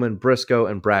 Bowman, Briscoe,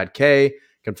 and Brad K. You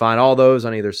can find all those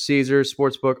on either Caesar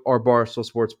Sportsbook or Barstool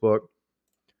Sportsbook.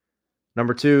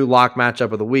 Number 2, lock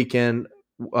matchup of the weekend,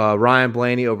 Ryan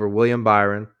Blaney over William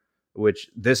Byron, which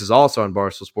this is also on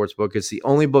Barstool Sportsbook. It's the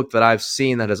only book that I've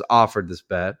seen that has offered this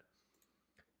bet.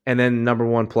 And then number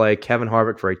 1 play, Kevin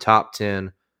Harvick for a top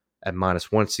 10 at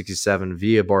minus 167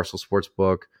 via Barstool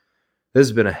Sportsbook. This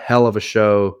has been a hell of a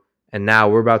show, and now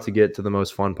we're about to get to the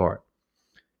most fun part.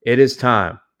 It is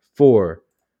time for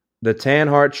the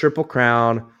Tanhart Triple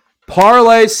Crown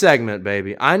parlay segment,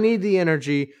 baby. I need the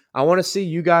energy. I want to see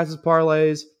you guys'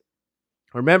 parlays.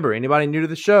 Remember, anybody new to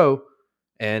the show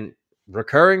and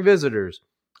recurring visitors,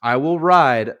 I will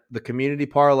ride the community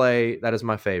parlay. That is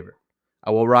my favorite.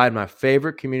 I will ride my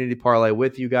favorite community parlay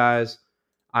with you guys.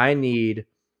 I need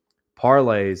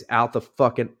parlays out the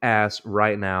fucking ass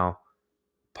right now.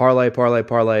 Parlay,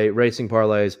 racing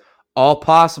parlays, all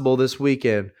possible this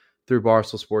weekend through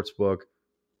Barstool Sportsbook.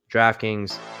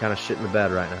 DraftKings kind of shit in the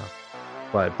bed right now.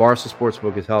 But Barstool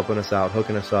Sportsbook is helping us out,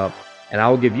 hooking us up. And I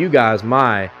will give you guys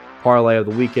my parlay of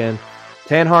the weekend.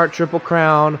 Tanhart Triple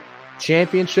Crown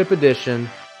Championship Edition.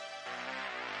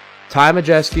 Ty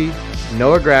Majeski,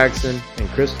 Noah Gragson, and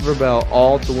Christopher Bell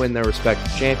all to win their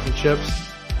respective championships.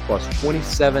 Plus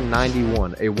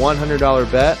 $27.91. A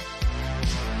 $100 bet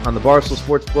on the Barstool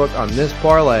Sportsbook on this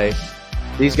parlay.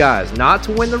 These guys, not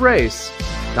to win the race,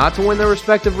 not to win their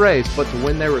respective race, but to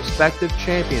win their respective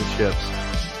championships,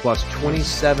 plus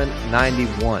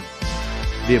 27.91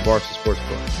 via Barstool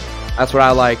Sportsbook. That's what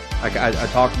I like. I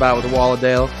talked about it with the Wall of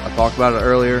Dale. I talked about it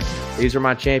earlier. These are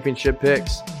my championship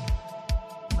picks.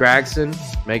 Gragson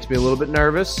makes me a little bit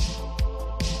nervous.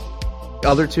 The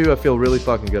other two I feel really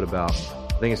fucking good about.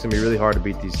 I think it's going to be really hard to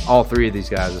beat all three of these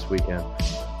guys this weekend.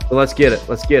 So let's get it.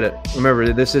 Let's get it.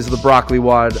 Remember, this is the Broccoli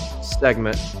Wad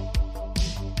segment.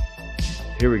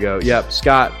 Here we go. Yep,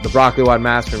 Scott, the Broccoli Wad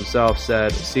master himself,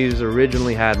 said Caesars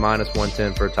originally had minus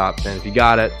 110 for a top 10. If you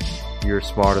got it, you're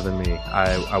smarter than me.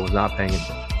 I was not paying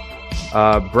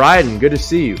attention. Bryden, good to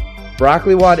see you.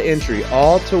 Broccoli Wad entry,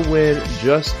 all to win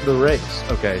just the race.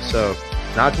 Okay, so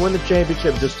not to win the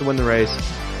championship, just to win the race.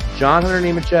 John Hunter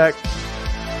Nemechek,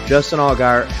 Justin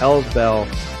Allgaier, Hell's Bell,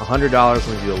 $100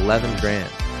 wins you 11 grand.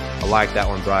 I like that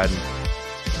one, Bryden.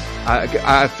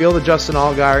 I feel the Justin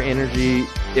Allgaier energy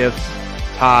if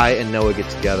Ty and Noah get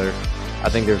together. I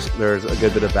think there's a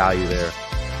good bit of value there.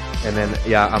 And then,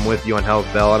 yeah, I'm with you on Hell's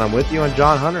Bell, and I'm with you on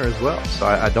John Hunter as well. So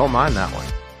I don't mind that one.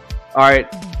 All right.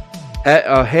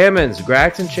 Hammonds,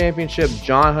 Gragson Championship,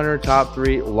 John Hunter top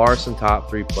 3, Larson top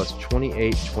 3, plus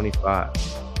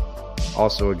 28.25.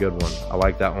 Also a good one. I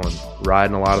like that one.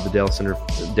 Riding a lot of the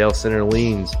Dalescenter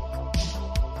leans.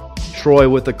 Troy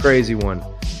with the crazy one.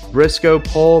 Briscoe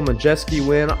pole, Majeski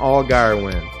win, Allgaier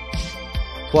win.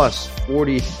 Plus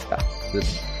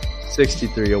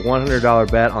 40,063. A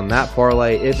 $100 bet on that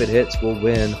parlay. If it hits, we'll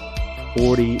win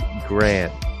 40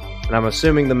 grand. And I'm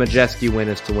assuming the Majeski win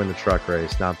is to win the truck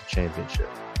race, not the championship.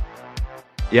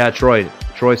 Yeah, Troy.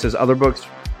 Troy says other books,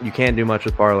 you can't do much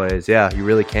with parlays. Yeah, you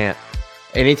really can't.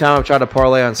 Anytime I've tried to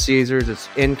parlay on Caesars, it's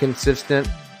inconsistent,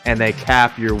 and they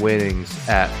cap your winnings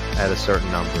at a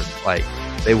certain number. Like,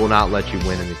 they will not let you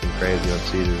win anything crazy on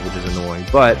Caesars, which is annoying.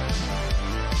 But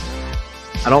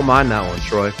I don't mind that one,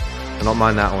 Troy. I don't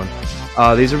mind that one.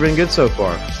 These have been good so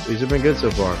far.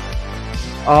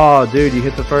 Oh, dude, you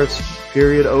hit the first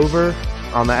period over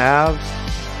on the Avs.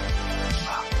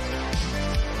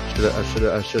 I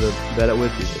should have bet it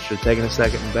with you. I should have taken a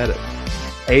second and bet it.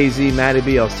 AZ, Matty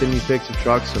B, I'll send you pics of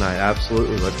trucks tonight.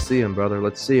 Absolutely. Let's see him, brother.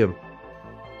 Let's see him.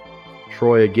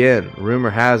 Troy again. Rumor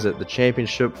has it the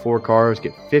championship 4 cars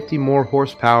get 50 more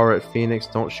horsepower at Phoenix.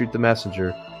 Don't shoot the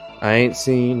messenger. I ain't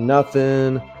seen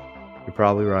nothing. You're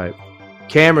probably right.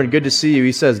 Cameron, good to see you.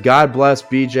 He says, God bless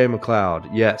BJ McLeod.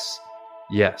 Yes.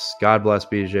 Yes. God bless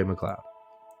BJ McLeod.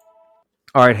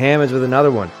 All right, Hammonds with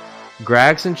another one.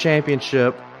 Gragson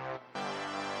Championship.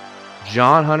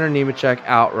 John Hunter Nemechek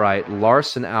outright.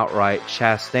 Larson outright.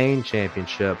 Chastain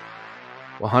Championship.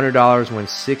 $100 wins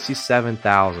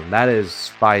 $67,000. That is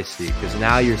spicy because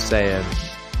now you're saying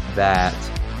that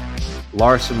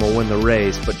Larson will win the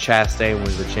race, but Chastain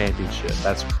wins the championship.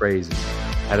 That's crazy.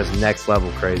 That is next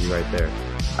level crazy right there.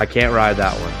 I can't ride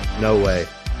that one. No way.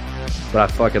 But I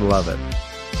fucking love it.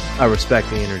 I respect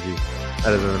the energy.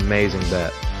 That is an amazing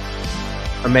bet.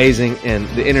 Amazing in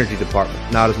the energy department.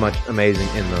 Not as much amazing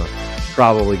in the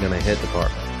probably going to hit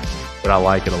department. But I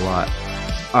like it a lot.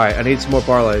 All right, I need some more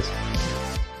parlays.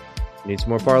 Need some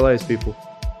more parlays, people.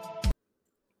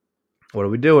 What are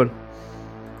we doing?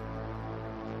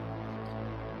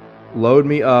 Load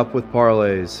me up with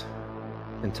parlays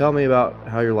and tell me about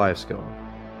how your life's going.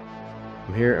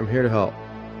 I'm here to help.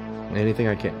 Anything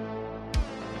I can.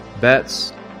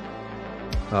 Bets,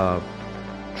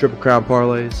 Triple Crown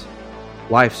parlays,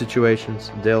 life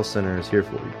situations. Dalescenter is here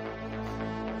for you.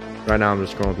 Right now I'm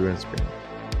just scrolling through Instagram.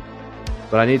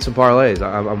 But I need some parlays.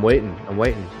 I'm waiting.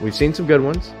 We've seen some good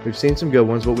ones.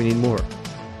 But we need more.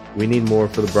 We need more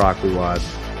for the Broccoli Wad.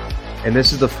 And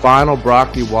this is the final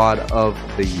Broccoli Wad of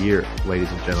the year, ladies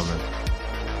and gentlemen.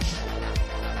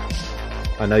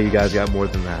 I know you guys got more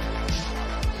than that.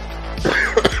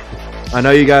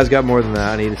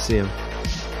 I need to see them.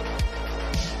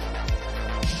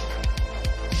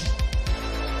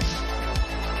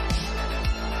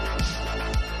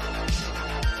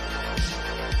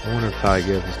 I wonder if Ty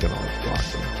Gibbs is going to block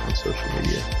him on social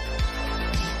media.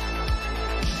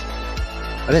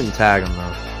 I didn't tag him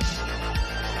though.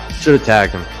 Should have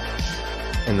tagged him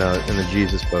in the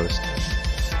Jesus post.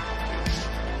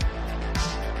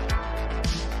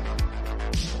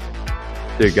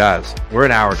 Dude, guys, we're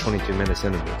an hour 22 minutes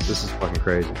into this. This is fucking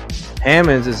crazy.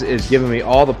 Hammonds is giving me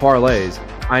all the parlays.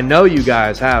 I know you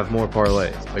guys have more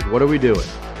parlays. Like, what are we doing?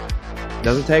 It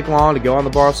doesn't take long to go on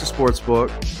the Barstool Sportsbook,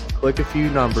 click a few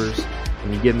numbers,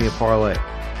 and you give me a parlay.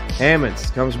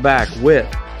 Hammonds comes back with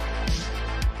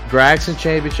Gragson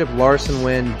Championship, Larson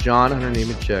win, John Hunter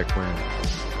Nemechek win.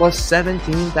 Plus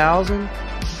 17,000?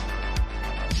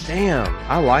 Damn,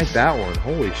 I like that one.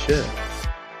 Holy shit.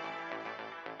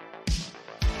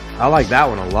 I like that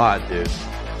one a lot, dude.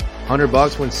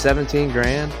 $100 wins 17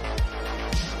 grand.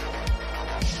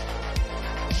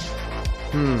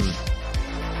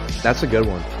 That's a good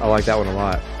one. I like that one a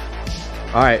lot.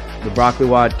 All right, the Broccoli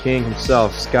Wad King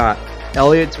himself, Scott.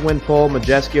 Elliott to win pole,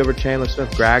 Majeski over Chandler Smith,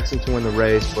 Gragson to win the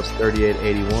race, plus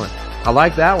 38.81. I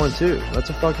like that one too. That's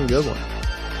a fucking good one.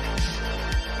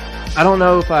 I don't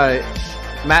know if the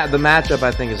matchup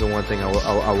I think is the one thing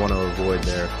I want to avoid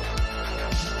there.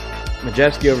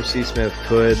 Majeski over C. Smith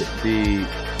could be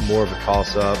more of a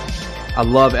toss-up. I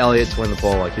love Elliott to win the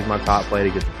pole. Like, he's my top play to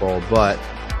get the pole, but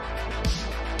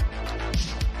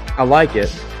I like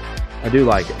it. I do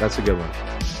like it. That's a good one.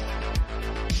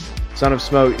 Son of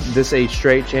Smoke, this a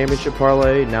straight championship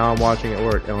parlay. Now I'm watching it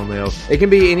work. LMAO. It can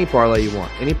be any parlay you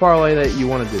want. Any parlay that you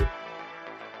want to do.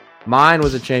 Mine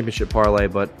was a championship parlay,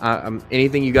 but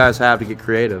anything you guys have to get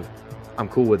creative, I'm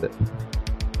cool with it.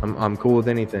 I'm cool with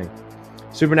anything.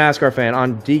 Super NASCAR fan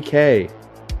on DK.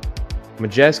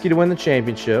 Majeski to win the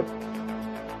championship.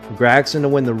 Gragson to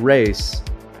win the race.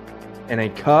 And a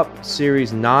Cup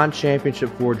Series non-championship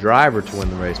 4 driver to win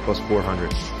the race, plus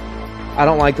 400. I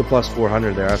don't like the plus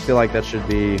 400 there. I feel like that should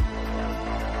be...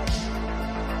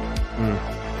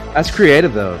 That's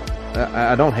creative, though.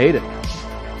 I don't hate it.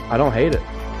 I don't hate it.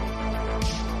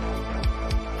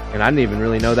 And I didn't even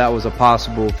really know that was a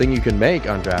possible thing you can make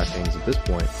on DraftKings at this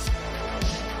point.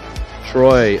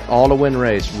 Troy, all to win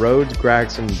race. Rhodes,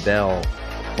 Gragson, Dell,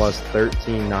 plus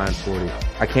 13,940.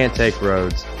 I can't take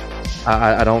Rhodes.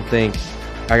 I don't think...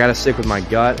 I got to stick with my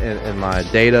gut and my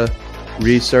data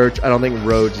research. I don't think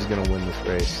Rhodes is going to win this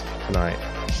race tonight.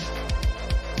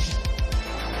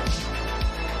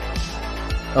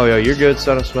 Oh, yo, you're good,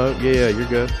 Son of Smoke. Yeah, you're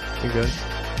good. You're good.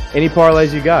 Any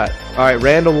parlays you got? All right,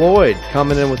 Randall Lloyd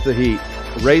coming in with the heat.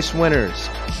 Race winners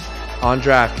on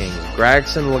DraftKings.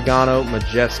 Gragson, Logano,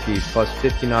 Majeski, plus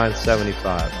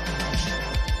 59.75.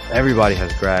 Everybody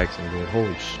has Gragson, dude.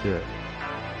 Holy shit.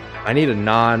 I need a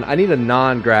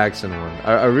non-Gragson one.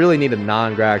 I really need a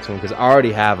non-Gragson one because I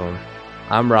already have them.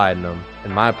 I'm riding them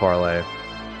in my parlay.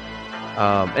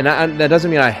 And that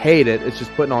doesn't mean I hate it. It's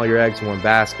just putting all your eggs in one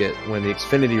basket. When the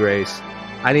Xfinity race,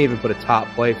 I didn't even put a top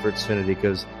play for Xfinity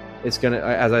because it's going to,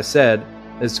 as I said,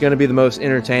 it's going to be the most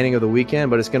entertaining of the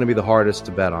weekend, but it's going to be the hardest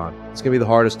to bet on. It's going to be the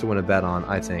hardest to win a bet on,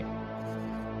 I think.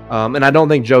 And I don't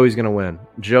think Joey's going to win.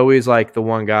 Joey's like the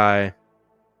one guy.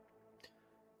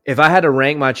 If I had to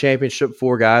rank my championship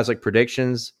 4 guys, like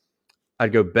predictions,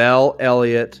 I'd go Bell,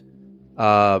 Elliott,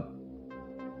 Logano,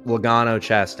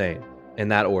 Chastain in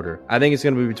that order. I think it's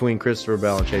going to be between Christopher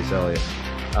Bell and Chase Elliott.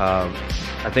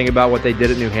 I think about what they did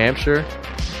at New Hampshire.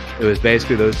 It was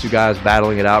basically those two guys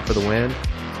battling it out for the win.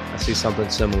 I see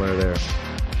something similar there.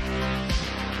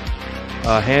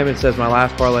 Hammond says, my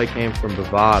last parlay came from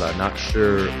Bovada. Not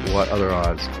sure what other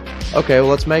odds. Okay,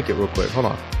 well, let's make it real quick. Hold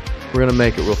on. We're going to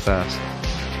make it real fast.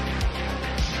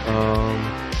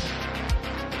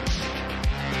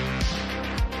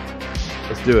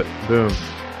 Let's do it. Boom.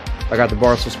 I got the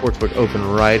Barstool Sportsbook open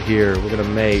right here. We're going to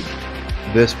make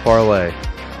this parlay.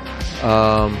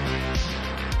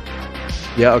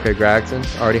 Yeah, okay, Gragson.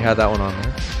 Already had that one on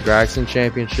there. Gragson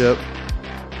Championship.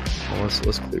 Well,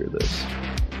 let's clear this.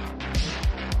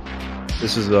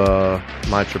 This is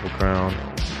my Triple Crown.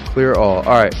 Clear all.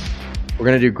 Alright. We're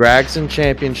going to do Gragson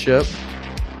Championship.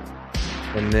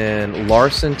 And then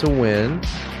Larson to win.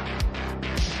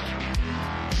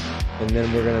 And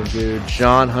then we're going to do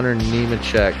John Hunter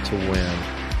Nemechek to win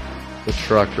the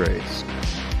truck race.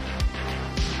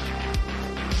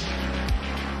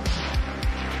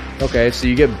 Okay, so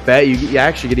you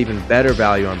actually get even better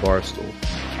value on Barstool.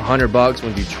 $100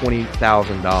 would be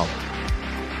 $20,000.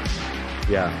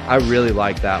 Yeah, I really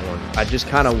like that one. I just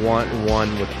kind of want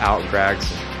one without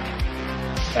Gragson.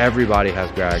 Everybody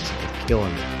has Gragson. It's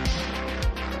killing me.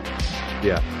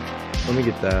 Yeah. Let me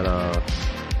get that.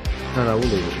 No, we'll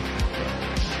leave it.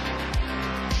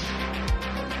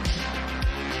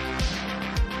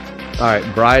 Alright,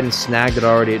 Bryden snagged it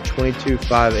already at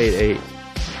 22,588.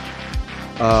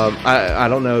 I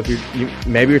don't know if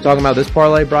maybe you're talking about this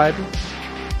parlay, Bryden?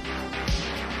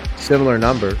 Similar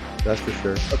number, that's for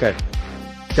sure. Okay.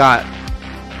 Got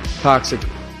Toxic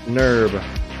Nerb,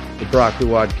 the Broccoli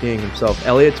Wad King himself.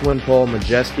 Elliott to win pole,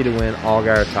 Majeski to win,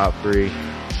 Allgaier top 3.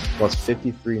 Plus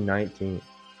 53.19.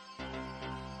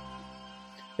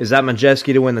 Is that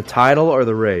Majeski to win the title or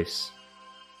the race?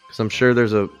 Because I'm sure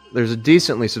there's a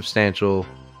decently substantial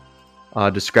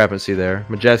discrepancy there.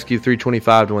 Majeski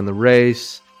 325 to win the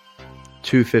race,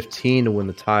 215 to win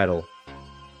the title.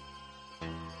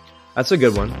 That's a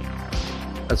good one.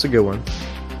 That's a good one.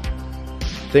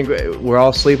 I think we're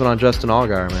all sleeping on Justin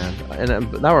Allgaier, man.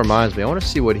 And that reminds me, I want to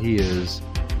see what he is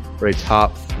for a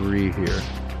top 3 here.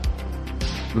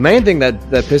 The main thing that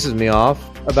pisses me off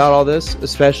about all this,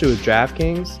 especially with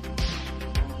DraftKings,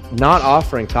 not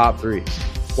offering top 3s.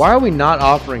 Why are we not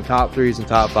offering top 3s and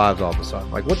top 5s all of a sudden?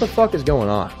 Like, what the fuck is going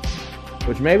on?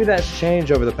 Which maybe that's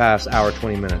changed over the past hour,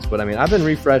 20 minutes. But I mean, I've been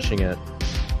refreshing it.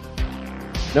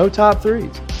 No top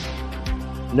 3s.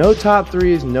 No top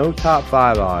 3s, no top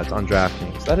 5 odds on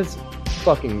DraftKings. That is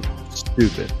fucking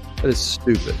stupid. That is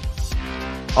stupid.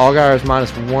 Allgaier is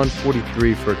minus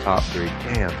 143 for a top 3.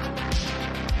 Damn.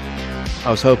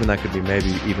 I was hoping that could be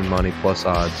maybe even money plus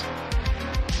odds.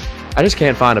 I just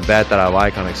can't find a bet that I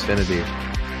like on Xfinity.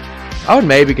 I would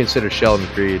maybe consider Sheldon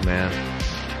Creed, man.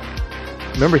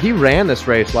 Remember, he ran this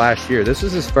race last year. This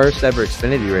was his first ever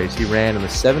Xfinity race. He ran in the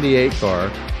 78 car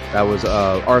that was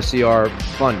RCR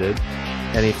funded,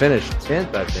 and he finished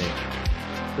 10th, I think.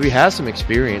 So he has some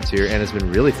experience here and has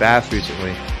been really fast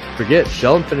recently. Forget,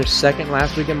 Sheldon finished 2nd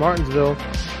last week in Martinsville.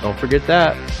 Don't forget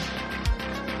that.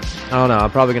 I don't know.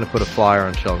 I'm probably going to put a flyer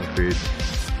on Sheldon Creed.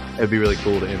 It'd be really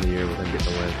cool to end the year with him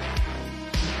getting a win.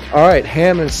 All right,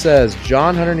 Hammond says,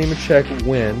 John Hunter Nemechek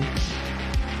win.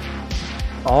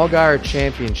 Allgaier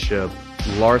Championship,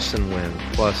 Larson win,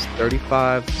 plus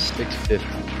 35,650.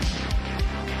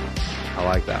 I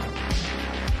like that.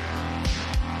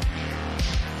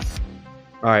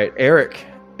 All right,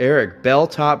 Eric, Bell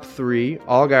top 3,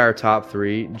 Allgaier top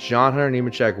 3, John Hunter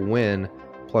Nemechek win,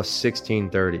 plus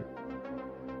 1630.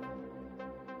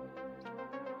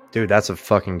 Dude, that's a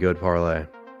fucking good parlay.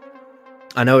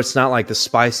 I know it's not like the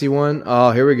spicy one.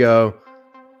 Oh, here we go.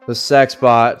 The sex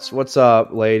bots. What's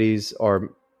up, ladies?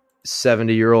 Or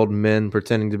 70-year-old men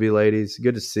pretending to be ladies.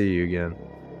 Good to see you again.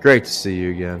 Great to see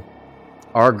you again.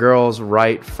 Our girls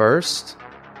right first.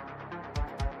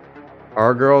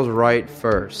 Our girls right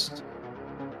first.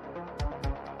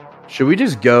 Should we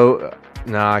just go?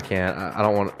 No, I can't. I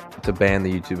don't want to ban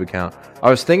the YouTube account. I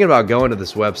was thinking about going to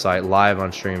this website live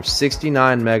on stream,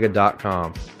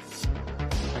 69mega.com.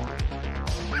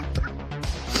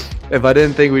 If I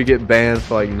didn't think we'd get banned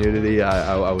for like nudity,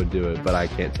 I would do it, but I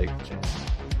can't take the chance.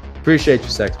 Appreciate you,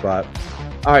 Sexbot.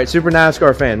 All right, Super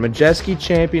NASCAR fan. Majeski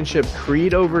Championship,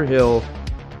 Creed over Hill,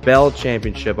 Bell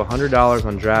Championship, $100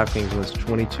 on DraftKings was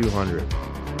 $2,200.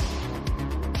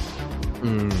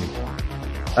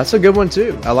 That's a good one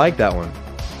too. I like that one.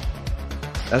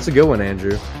 That's a good one,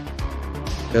 Andrew.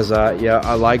 Because yeah,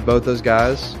 I like both those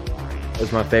guys.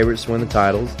 Those are my favorites to win the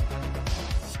titles.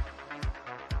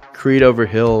 Creed over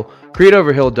Hill. Creed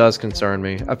over Hill does concern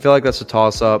me. I feel like that's a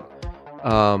toss-up.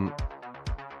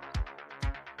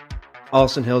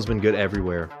 Austin Hill's been good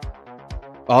everywhere.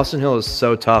 Austin Hill is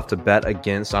so tough to bet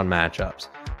against on matchups.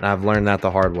 And I've learned that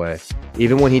the hard way.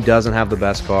 Even when he doesn't have the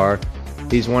best car,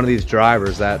 he's one of these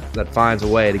drivers that finds a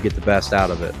way to get the best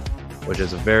out of it, which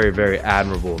is a very, very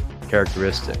admirable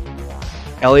characteristic.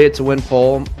 Elliott to win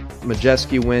pole,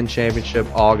 Majeski win championship,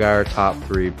 Allgaier top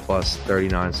 3 plus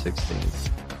 39.16.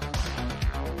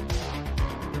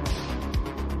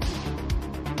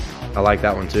 I like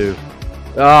that one too.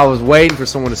 Oh, I was waiting for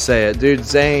someone to say it. Dude,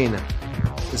 Zane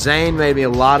made me a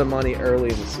lot of money early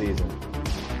in the season.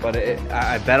 But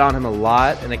I bet on him a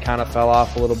lot, and it kind of fell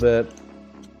off a little bit.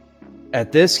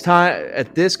 At this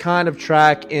kind of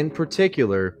track in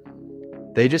particular,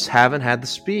 they just haven't had the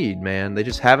speed, man. They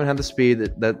just haven't had the speed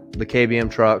that the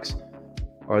KBM trucks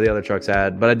or the other trucks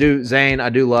had. But Zane, I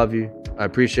do love you. I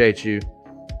appreciate you.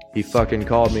 He fucking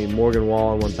called me Morgan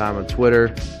Wallen one time on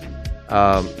Twitter.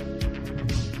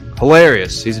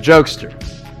 Hilarious. He's a jokester.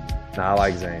 Nah, I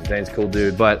like Zane. Zane's a cool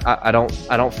dude, but I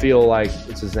don't feel like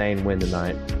it's a Zane win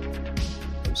tonight.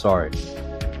 I'm sorry,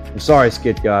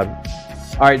 Skit God.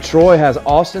 All right, Troy has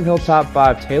Austin Hill top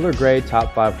 5, Taylor Gray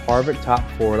top 5, Harvick top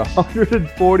 4 at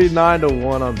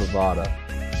 149-1 on Bovada.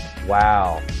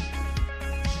 Wow.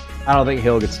 I don't think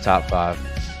Hill gets a top 5.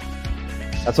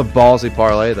 That's a ballsy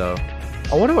parlay, though.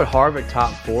 I wonder what Harvick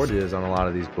top 4 is on a lot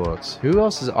of these books. Who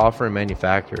else is offering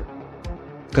manufacturer?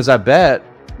 Because I bet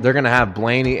they're going to have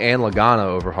Blaney and Logano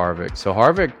over Harvick. So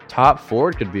Harvick top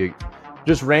 4 could be,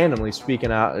 just randomly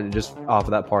speaking out, just off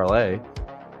of that parlay.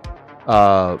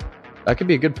 That could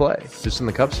be a good play, just in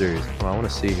the Cup Series. Well, I want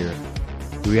to see here.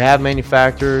 Do we have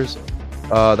manufacturers?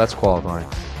 That's qualifying.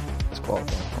 Hold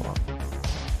on.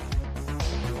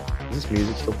 Is this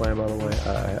music still playing, by the way?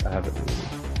 I have it muted.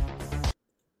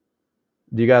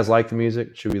 Do you guys like the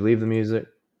music? Should we leave the music?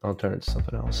 I'll turn it to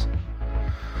something else.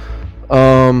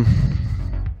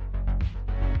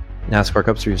 NASCAR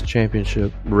Cup Series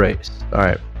Championship race. All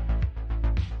right.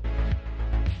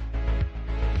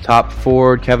 Top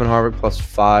Ford, Kevin Harvick plus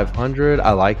 500.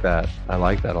 I like that. I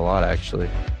like that a lot, actually.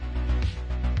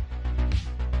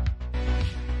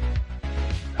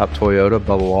 Top Toyota,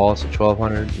 Bubba Wallace at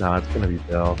 1200. No, it's gonna be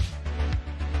Bell.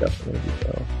 Definitely gonna be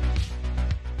Bell.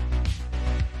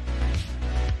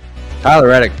 Tyler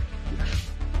Reddick.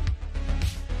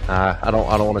 I don't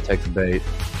want to take the bait. I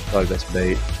feel like that's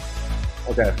bait.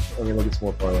 Okay, let me look at some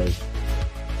more parlays.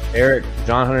 Eric,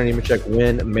 John Hunter, Nemechek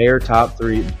win. Mayer top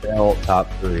 3, Bell top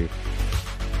 3.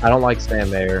 I don't like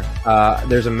Sam Mayer.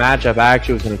 There's a matchup I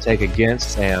actually was going to take against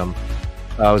Sam.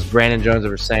 It was Brandon Jones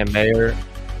over Sam Mayer.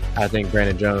 I think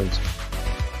Brandon Jones.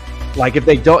 Like if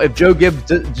Joe Gibbs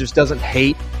just doesn't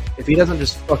hate, if he doesn't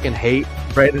just fucking hate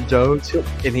Brandon Jones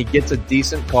and he gets a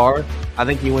decent car, I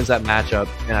think he wins that matchup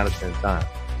 10 out of 10 times.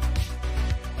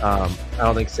 I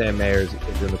don't think Sam Mayer is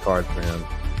in the cards for him.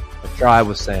 I've tried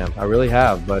with Sam. I really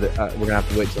have, but we're going to have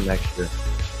to wait till next year.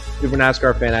 Super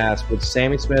NASCAR fan asks, would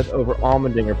Sammy Smith over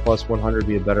Allmendinger plus 100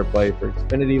 be a better play for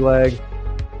Xfinity leg?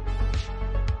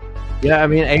 Yeah, I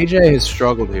mean, AJ has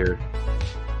struggled here.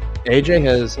 AJ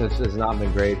has not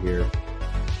been great here.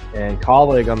 And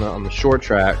Colleague on the short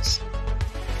tracks,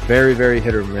 very, very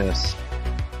hit or miss.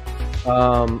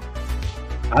 I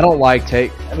don't like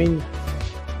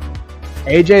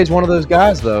AJ is one of those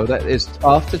guys, though, that is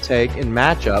tough to take in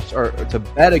matchups or to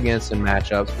bet against in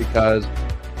matchups because,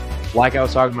 like I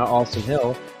was talking about Austin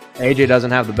Hill, AJ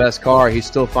doesn't have the best car. He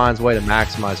still finds a way to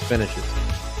maximize finishes.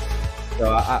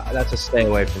 So that's a stay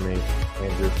away from me,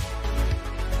 Andrew.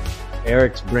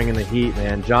 Eric's bringing the heat,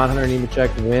 man. John Hunter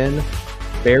Nemechek win.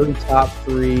 Barry top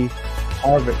 3.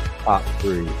 Harvick top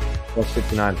 3. Plus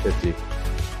 59.50.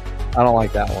 I don't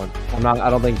like that one.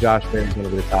 I don't think Josh Berry's going to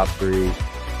be the top 3.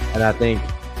 And I think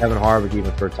Kevin Harvick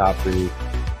even for top 3.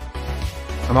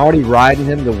 I'm already riding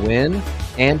him to win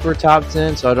and for top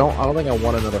 10, so I don't think I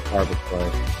want another Harvick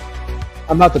play.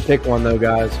 I'm about to pick one though,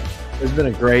 guys. This has been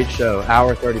a great show,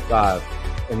 hour 35,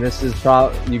 and this is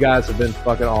probably you guys have been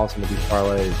fucking awesome with these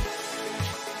parlays.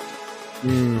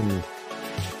 Man,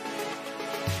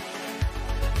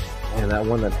 that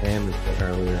one that Hammond put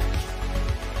earlier.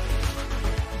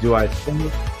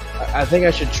 I think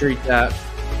I should treat that.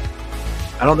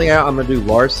 I don't think I'm going to do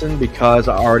Larson because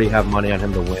I already have money on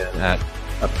him to win at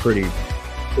a pretty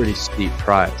steep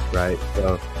price, right?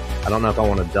 So I don't know if I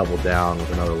want to double down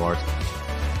with another Larson.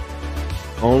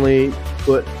 Only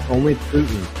put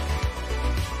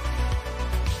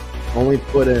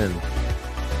in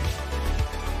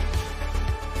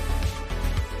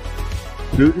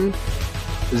Putin.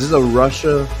 Is this a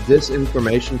Russia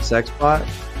disinformation sex bot?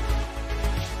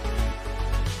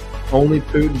 Only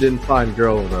Putin didn't find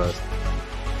girl with us.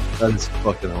 That's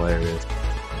fucking hilarious.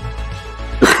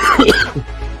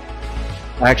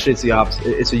 Actually, it's the opposite.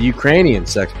 It's a Ukrainian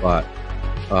sex bot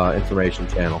information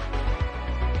channel.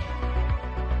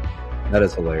 That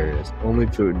is hilarious. Only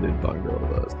Putin didn't find girl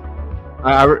with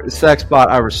us. Sex bot,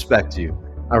 I respect you.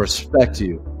 I respect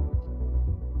you.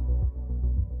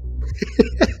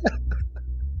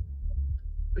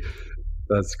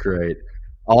 That's great.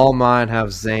 All mine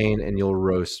have Zane and you'll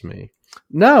roast me.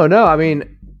 No, I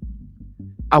mean,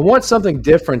 I want something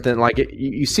different than like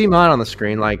you see mine on the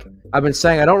screen. Like I've been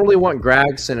saying, I don't really want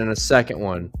Gragson in a second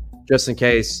one, just in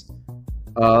case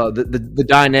the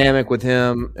dynamic with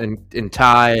him and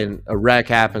Ty and a wreck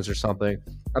happens or something.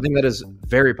 I think that is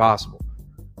very possible.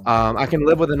 I can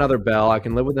live with another Bell. I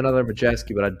can live with another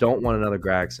Majeski, but I don't want another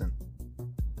Gragson.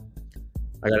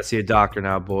 I got to see a doctor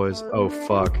now, boys. Oh,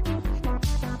 fuck.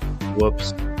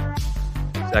 Whoops.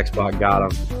 Sexbot got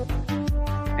him.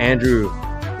 Andrew,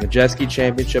 Majeski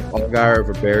Championship, Allgaier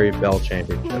over Barry Bell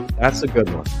Championship. That's a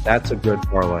good one. That's a good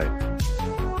parlay.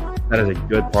 That is a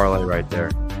good parlay right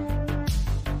there.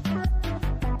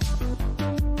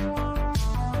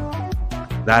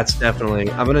 That's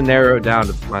definitely... I'm going to narrow it down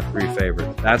to my 3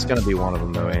 favorites. That's going to be one of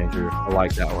them, though, Andrew. I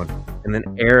like that one. And then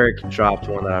Eric dropped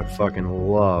one that I fucking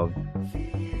love.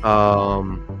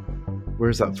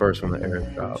 Where's that first one that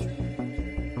Eric dropped?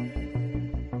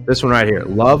 This one right here.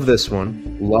 Love this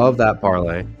one. Love that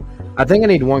parlay. I think I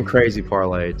need one crazy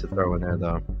parlay to throw in there,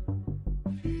 though.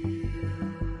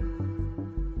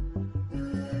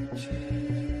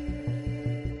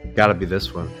 Gotta be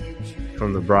this one.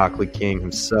 From the Broccoli King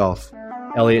himself.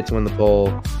 Elliott to win the pole.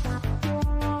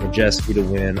 Majeski to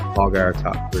win. Allgaier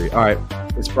top 3. Alright.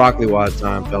 It's Broccoli Wad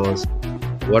time, fellas.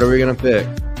 What are we gonna pick?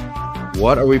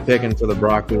 What are we picking for the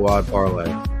Broccoli Wad parlay?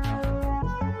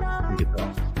 Get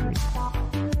that.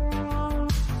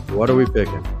 What are we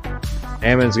picking?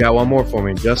 Hammond's got one more for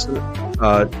me. Justin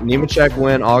Nemechek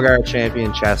win, Allgaier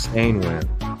champion, Chastain win,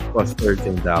 plus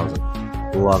 13,000.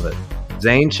 Love it.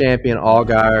 Zane champion,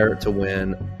 Allgaier to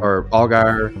win, or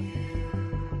Allgaier.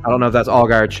 I don't know if that's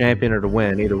Allgaier champion or to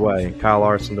win. Either way, Kyle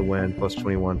Larson to win, plus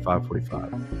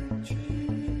 21,545.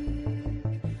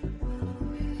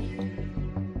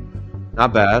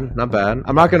 Not bad. Not bad.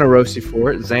 I'm not going to roast you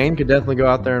for it. Zane could definitely go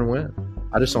out there and win.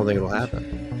 I just don't think it'll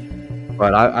happen.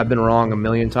 But I've been wrong a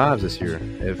million times this year.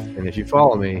 If you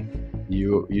follow me,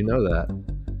 you know that.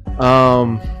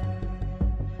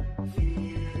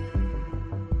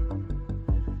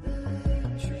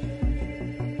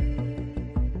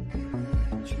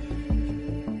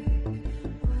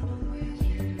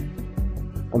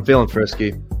 I'm feeling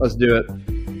frisky. Let's do it.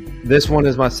 This one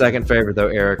is my second favorite, though,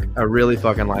 Eric. I really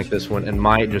fucking like this one and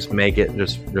might just make it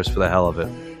just for the hell of it.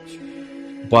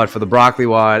 But for the broccoli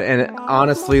wad, and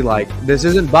honestly, like, this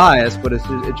isn't biased, but it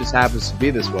just happens to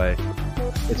be this way.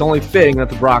 It's only fitting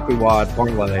that the broccoli wad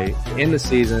parlay in the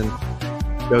season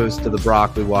goes to the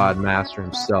broccoli wad master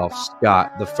himself,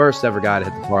 Scott, the first ever guy to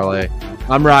hit the parlay.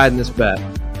 I'm riding this bet.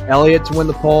 Elliott to win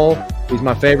the poll. He's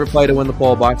my favorite play to win the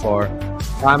poll by far.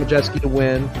 Ty Majeski to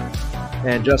win,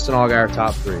 and Justin Allgaier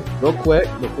top 3. Real quick,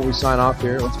 before we sign off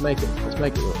here, let's make it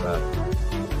real fast.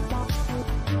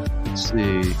 Let's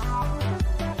see.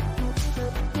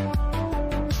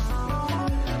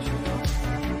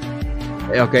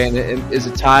 Okay, and is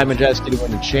it Ty Majeski to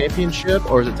win the championship,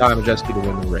 or is it Ty Majeski to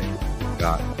win the race?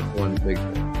 Got it. One big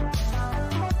thing.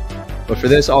 But for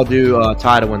this, I'll do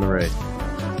Ty to win the race.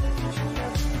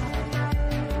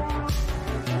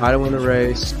 Ty to win the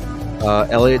race.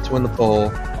 Elliott to win the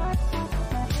pole,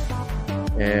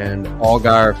 and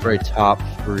Allgaier for a top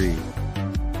 3.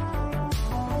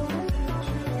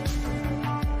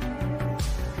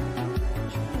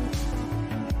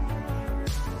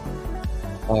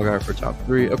 Allgaier for top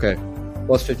 3. Okay,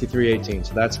 plus 53.18.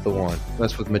 So that's the one.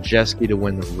 That's with Majeski to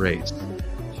win the race.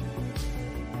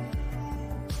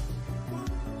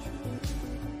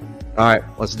 All right,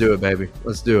 let's do it, baby.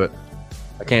 Let's do it.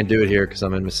 I can't do it here because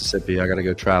I'm in Mississippi. I got to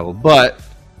go travel. But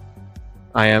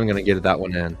I am going to get that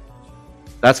one in.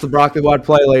 That's the broccoli wad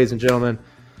play, ladies and gentlemen.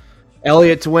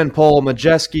 Elliott to win pole,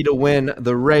 Majeski to win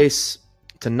the race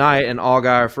tonight, and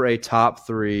Allgaier for a top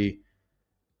 3.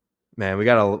 Man, we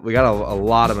got a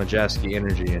lot of Majeski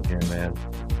energy in here, man.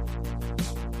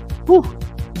 Whew.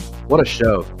 What a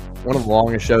show. One of the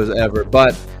longest shows ever.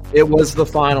 But it was the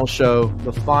final show,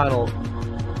 the final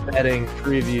betting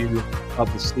preview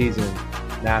of the season.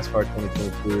 NASCAR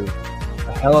 2022.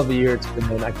 A hell of a year it's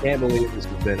been. I can't believe this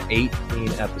has been 18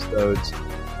 episodes.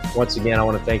 Once again, I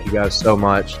want to thank you guys so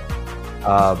much.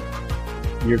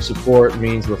 Your support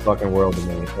means the fucking world to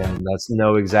me, and that's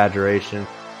no exaggeration.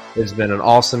 It's been an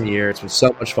awesome year. It's been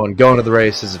so much fun going to the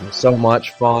races. It's been so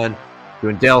much fun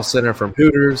doing Dalescenter from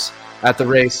Hooters at the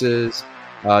races,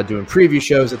 doing preview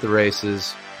shows at the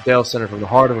races, Dalescenter from the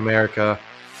heart of America.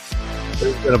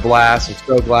 It's been a blast. I'm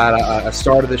so glad I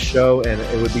started this show, and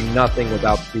it would be nothing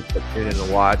without the people that tune in to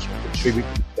watch and contribute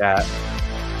to the chat.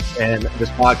 And this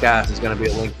podcast is going to be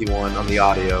a lengthy one on the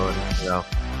audio, and I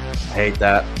hate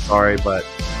that. Sorry, but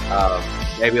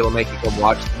maybe it'll make you come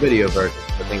watch the video version.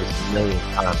 I think it's a million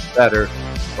times better.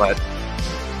 But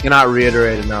cannot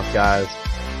reiterate enough, guys.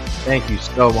 Thank you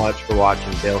so much for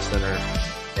watching Dalescenter,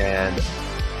 and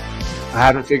I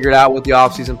haven't figured out what the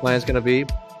off-season plan is going to be.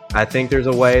 I think there's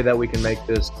a way that we can make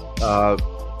this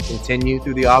continue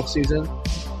through the off season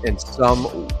in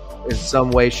some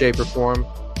way, shape, or form.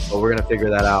 But we're gonna figure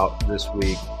that out this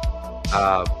week.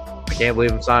 I can't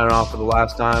believe I'm signing off for the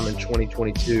last time in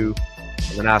 2022 on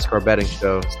the NASCAR betting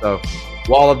show. So,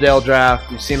 Wall of Dale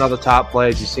Draft. You've seen all the top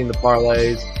plays. You've seen the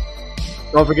parlays.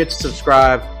 Don't forget to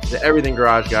subscribe to Everything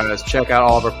Garage Guys. Check out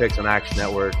all of our picks on Action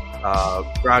Network.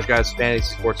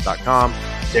 GarageGuysFantasySports.com.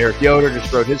 Derek Yoder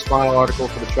just wrote his final article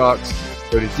for the trucks.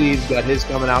 Cody Zeeb's got his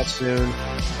coming out soon.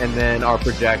 And then our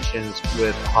projections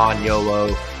with Han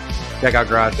Yolo. Check out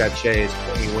Garage Guy Chase,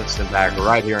 bringing Winston back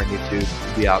right here on YouTube.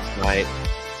 It'll be out tonight.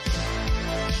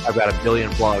 I've got a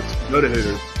billion plugs. Go to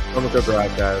Hooters. Come with the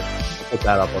Garage Guys. I'll put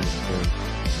that up on the screen.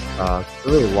 I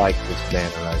really like this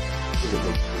banner. I think it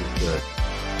looks pretty good.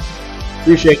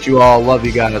 Appreciate you all. Love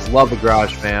you guys. Love the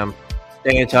Garage fam.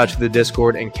 Stay in touch with the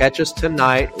Discord and catch us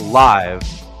tonight live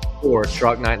for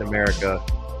Truck Night in America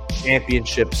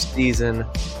Championship season.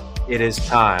 It is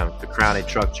time to crown a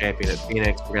truck champion at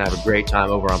Phoenix. We're going to have a great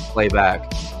time over on Playback,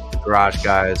 the Garage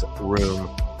Guys room.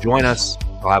 Join us.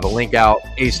 I'll have a link out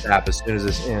ASAP as soon as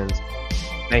this ends.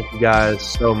 Thank you guys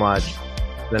so much.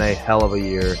 It's been a hell of a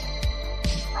year.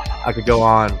 I could go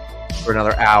on for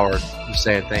another hour just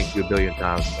saying thank you a billion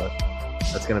times, but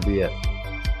that's going to be it.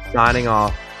 Signing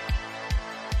off.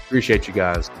 Appreciate you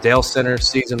guys. Dalescenter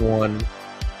Season 1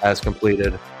 has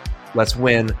completed. Let's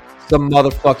win some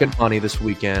motherfucking money this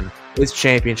weekend. It's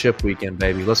championship weekend,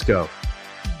 baby. Let's go.